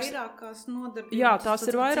atkarīgs. Vairākās nodarbības. Jā, tās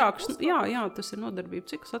ir vairākas. Jā, tas ir nodarbība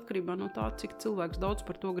cikls atkarībā no tā, cik cilvēks daudz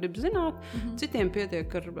par to grib zināt. Citiem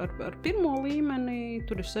pietiek ar pirmo līmeni.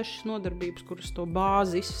 Tur ir 6 nodarbības, kuras to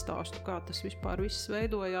bāzi izstāstu, kā tas vispār viss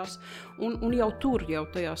veidojās. Un jau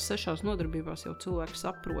tajās 6 nodarbībās jau cilvēks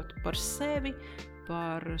saprot par sevi,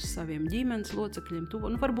 par saviem ģimenes locekļiem.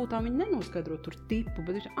 Varbūt tā viņi nenoskaidro tur tipu,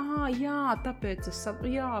 bet tāpēc es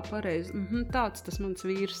pareizi. Tāds tas mans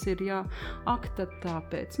vīrs ir, tad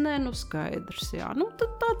tāpēc. Skaidrs,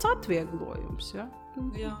 tad tāds atvieglojums,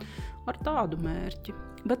 Jā. Ar tādu mērķi.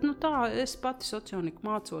 Bet tā, es pati socioniku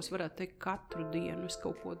mācos, varētu teikt, katru dienu. Es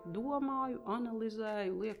kaut ko domāju,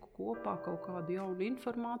 analizēju, lieku kopā kaut kādu jaunu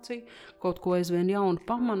informāciju, kaut ko aizvien jaunu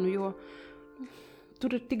pamanu, jo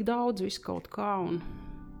tur ir tik daudz visu kaut kā, un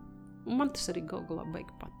man tas arī galā beig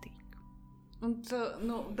patīk.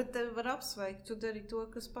 Bet tev var apsveikt, tu dari to,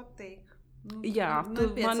 kas patīk. Jā, tu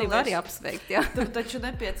mani vari apsveikt, jā. Tu taču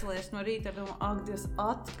nepiecelies no rīta ar domu, Dievs,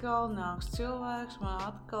 atkal nāks cilvēks, man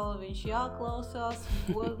atkal viņš jāklausās,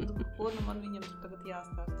 ko man viņam tagad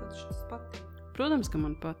jāstāst, tad šis patīk. Protams, ka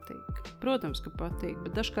man patīk. Protams, ka patīk,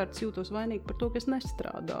 bet dažkārt jūtos vainīgi par to, ka es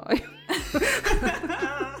nestrādāju.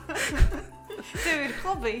 Tev ir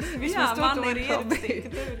hobijs. Vismaz man ir hobijs.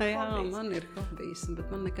 Jā, man ir hobijs, bet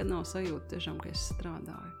man nekad nav sajūta tiešām, ka es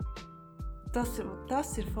strādāju. Tas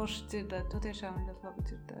ir forši dzirdēt, to tiešām ļoti labi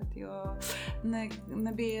dzirdēt, jo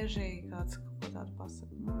nebieži kāds kaut ko tādu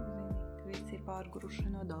pasaka. Visi ir pārguruši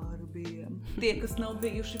no darbiem. Tie, kas nav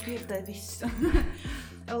bijuši piedē visu.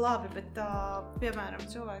 Labi, bet piemēram,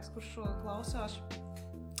 cilvēks, kurš šo klausās,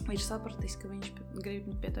 viņš sapratis, ka viņš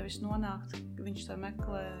grib pie tevis nonākt, ka viņš tā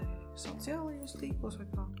meklē sociālajos tīklos vai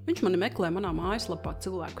kā? Viņš mani meklē manā mājaslapā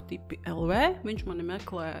cilvēku tipi LV, viņš mani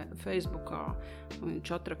meklē Facebookā,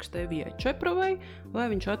 viņš atraksta Evijai Čeprovai, vai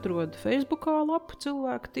viņš atrod Facebookā lapu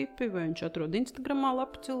cilvēku tipi, vai viņš atrod Instagramā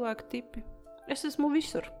lapu cilvēku tipi. Es esmu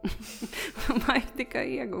visur. Vajag tikai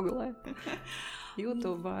iegooglēt.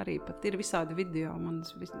 YouTube arī pat ir visādi video,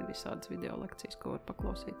 manas visādas video lekcijas, ko var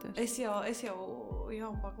paklausīties. Es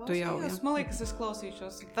jau paklausījos. Man liekas, es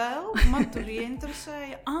klausīšos vēl. Man tur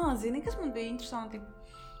ieinteresēja. Zini, kas man bija interesanti?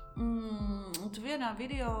 Tu vienā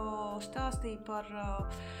video stāstīji par,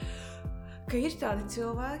 ka ir tādi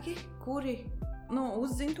cilvēki, kuri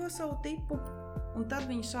uzzina to savu tipu, un tad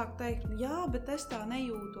viņi sāk teikt, bet es tā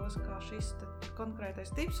nejūtos kā šis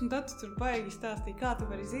konkrētais tips, un tad tu tur baigi stāstīji, kā tu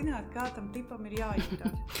vari zināt, kā tam tipam ir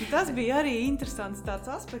jājūtās. Tas bija arī interesants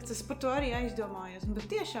tāds aspekts, es par to arī aizdomājos,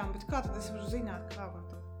 bet kā tad es varu zināt, kā man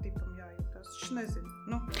tam tipam jājūtās? Es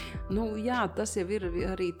nezinu. Jā, tas jau ir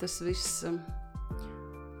arī tas viss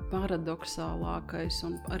paradoxālākais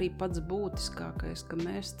un arī pats būtiskākais, ka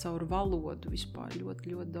mēs caur valodu vispār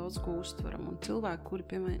ļoti, ļoti daudz ko uztveram. Un cilvēki, kuri,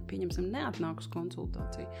 pieņemsim, neatnāk uz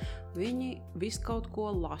konsultāciju, viņi visu kaut ko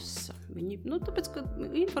lasa. Tāpēc, ka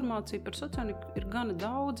informācija par sociāliku ir gana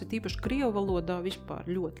daudz, tīpaši krievu valodā vispār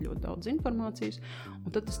ļoti, ļoti daudz informācijas.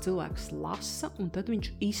 Un tad tas cilvēks lasa, un tad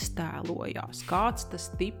viņš iztēlojās, kāds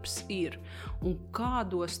tas tips ir. Un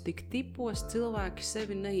kādos tik tipos cilvēki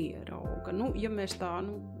sevi neierauga. Ja mēs tā,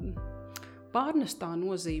 pārnestā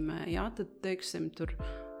nozīmē, tad, teiksim, tur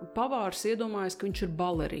pavārs iedomājas, ka viņš ir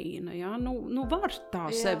balerīna, var tā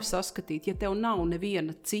sevi saskatīt, ja tev nav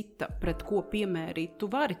neviena cita, pret ko piemērīt, tu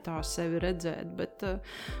vari tā sevi redzēt, bet,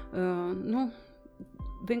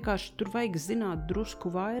 vienkārši tur vajag zināt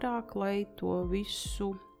drusku vairāk, lai to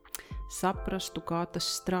visu saprastu, kā tas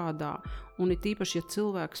strādā. Un ir tīpaši, ja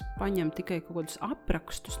cilvēks paņem tikai kaut kādus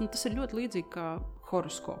aprakstus, tas ir ļoti līdzīgi kā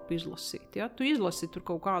horoskopu izlasīt. Ja? Tu izlasi tur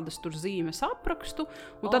kaut kādas tur zīmes aprakstu,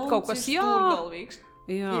 un tad kaut kas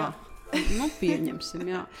pieņemsim,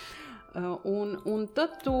 jā. Un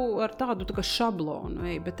tad tu ar tādu tā kā šablonu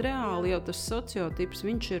ej, bet reāli jau tas sociotips,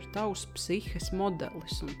 viņš ir tavs psihes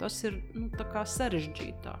modelis, un tas ir tā kā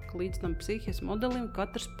sarežģītāk. Līdz tam psihes modelim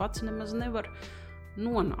katrs pats nemaz nevar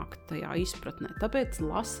nonākt tajā izpratnē. Tāpēc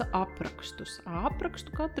lasa aprakstus.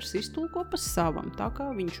 Aprakstu katrs iztulko pa savam, tā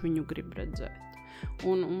kā viņš viņu grib redzēt.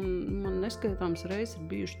 Un man neskaitāms reizes ir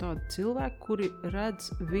bijuši tādi cilvēki, kuri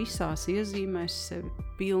redz visās iezīmēs sevi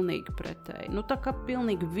pilnīgi pretēji. Tā kā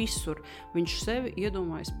pilnīgi visur viņš sevi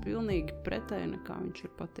iedomājas pilnīgi pretēji, nekā viņš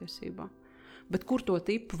ir patiesībā. Bet kur to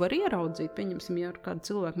tipu var ieraudzīt? Pieņemsim, ja ar kādu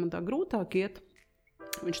cilvēku man tā grūtāk iet,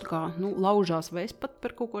 viņš tā kā laužās vai es pat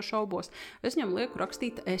par kaut ko šaubos, es viņam lieku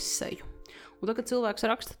rakstīt eseju. Un tad, kad cilvēks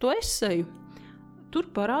raksta to eseju,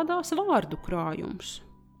 tur parādās vārdu krājums.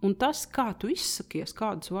 Un tas, kā tu izsakies,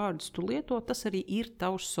 kādus vārdus tu lieto, tas arī ir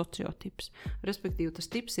tavs sociotips. Respektīvi, tas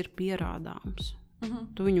tips ir pierādāms.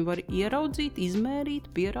 Tu viņu vari ieraudzīt, izmērīt,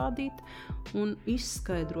 pierādīt un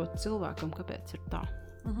izskaidrot cilvēkam, kāpēc ir tā.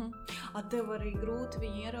 Tev arī grūti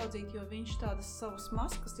viņu ieraudzīt, jo viņš tādas savas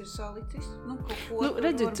maskas ir salicis.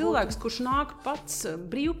 Redziet, cilvēks, kurš nāk pats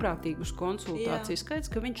brīvprātīgi uz konsultāciju,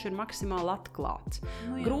 skaidrs, ka viņš ir maksimāli atklāts.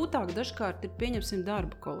 Grūtāk dažkārt ir, pieņemsim,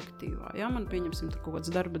 darba kolektīvā. Ja? Man pieņemsim kaut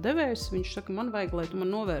kāds darba devējs, viņš saka, man vajag, lai tu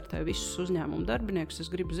man novērtē visus uzņēmumu darbiniekus,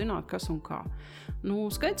 es gribu zināt, kas un kā.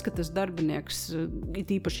 Skaidrs, ka tas darbinieks,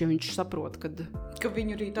 it īpaši, ja viņš saprot, ka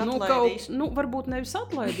viņu rīt atlaidīs. Varbūt nevis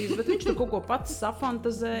atlaidīs, bet viņš tur kaut ko pats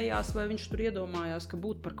safantazējās, vai viņš tur iedomājās, ka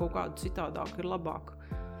būt par kaut kādu citādāku ir labāk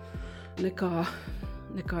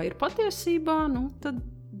nekā ir patiesībā,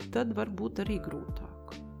 tad var būt arī grūtāk.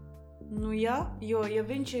 Jā, jo ja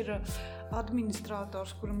viņš ir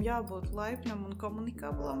administrators, kuram jābūt laipnam un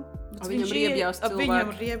komunikablam, viņam riebjās cilvēki.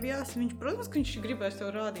 Viņam riebjās, protams, ka viņš gribēs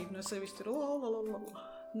tev rādīt no sevis tur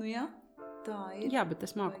jā, tā ir. Jā, bet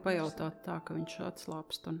es māku pajautāt tā, ka viņš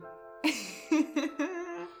atslāpst un...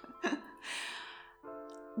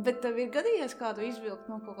 Bet tev ir gadījies kādu izvilkt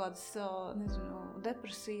no kaut kādas,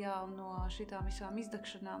 depresijām, no šitām visām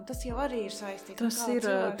izdegšanām? Tas jau arī ir saistīts.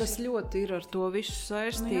 Tas ļoti ir ar to visu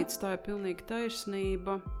saistīts, tā ir pilnīgi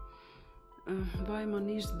taisnība. Vai man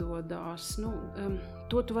izdodās?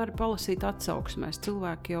 To tu vari palasīt atsauksmēs.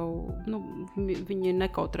 Cilvēki jau, viņi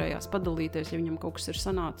nekautrējās padalīties, ja viņam kaut kas ir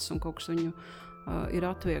sanācis un kaut kas viņu ir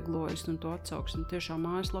atvieglojis, un to atsauksmi tiešām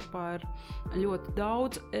mājaslapā ir ļoti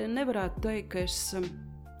daudz. Nevarētu teikt, ka es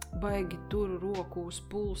baigi tur roku uz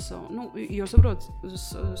pulsa. Jo, saprot,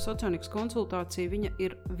 sociālnieks konsultācija, viņa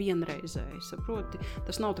ir vienreizēja, saproti.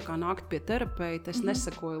 Tas nav tā kā nākt pie terapeita, es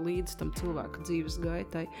nesakoju līdz tam cilvēka dzīves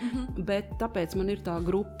gaitai, bet tāpēc man ir tā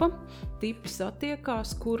grupa, tipi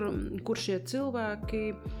satiekās, kur šie cilvēki,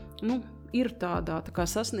 ir tādā tā kā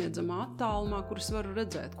sasniedzamā attālumā, kur es varu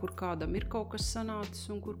redzēt, kur kādam ir kaut kas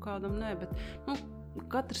sanācis un kur kādam nē, bet,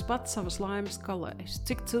 katrs pats savas laimes kalējas.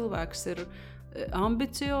 Cik cilvēks ir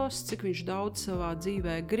ambiciozs, cik viņš daudz savā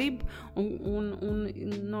dzīvē grib, un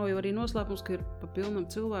nav jau arī noslēpums, ka ir pa pilnam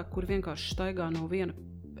cilvēku, kur vienkārši staigā no viena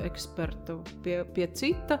eksperta pie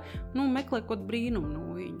cita, meklē kaut brīnumu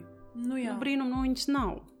no viņu. Brīnumu no viņas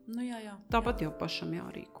nav. Jā. Tāpat jau pašam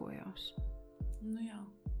jārīkojās. Jā.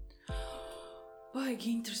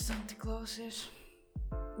 Baigi interesanti klausies.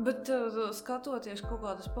 Bet skatoties kaut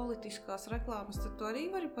kādas politiskās reklāmas, tad tu arī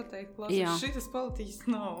vari pateikt, klausies, šitas politiķis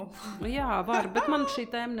nav. Jā, var, bet man šī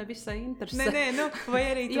tēma nevisai interesē. Nē, vai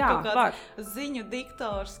arī tu kaut kāds ziņu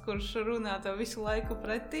diktors, kurš runā tev visu laiku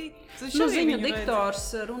pretī. Ziņu diktors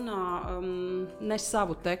runā ne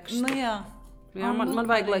savu tekstu. Jā. Man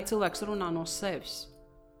vajag, lai cilvēks runā no sevis.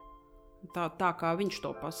 Tā kā viņš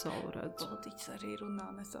to pasauli redz. Politiķis arī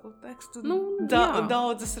runā ne savu tekstu.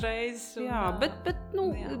 Daudzas reizes. Jā,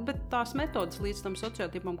 bet tās metodas līdz tam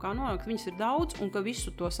sociotipam, kā nonākt, viņas ir daudz, un ka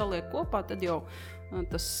visu to saliek kopā, tad jau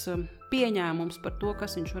tas pieņēmums par to,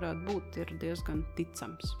 kas viņš varētu būt, ir diezgan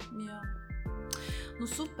ticams. Jā.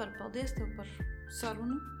 Super, paldies tev par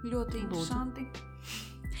sarunu. Ļoti interesanti.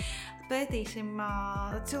 Pētīsim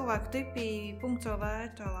cilvēku tipi.lv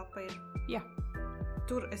lapa ir. Jā.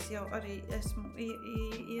 Tur es jau arī esmu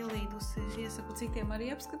ielīdusi, es iesaku citiem arī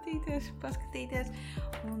paskatīties,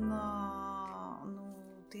 un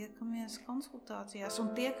tiekamies konsultācijās, un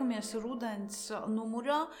tiekamies rudens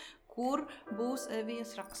numurā, kur būs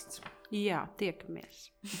Evijas raksts. Jā, tiekamies.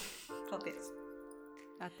 Paldies.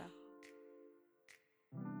 Tā.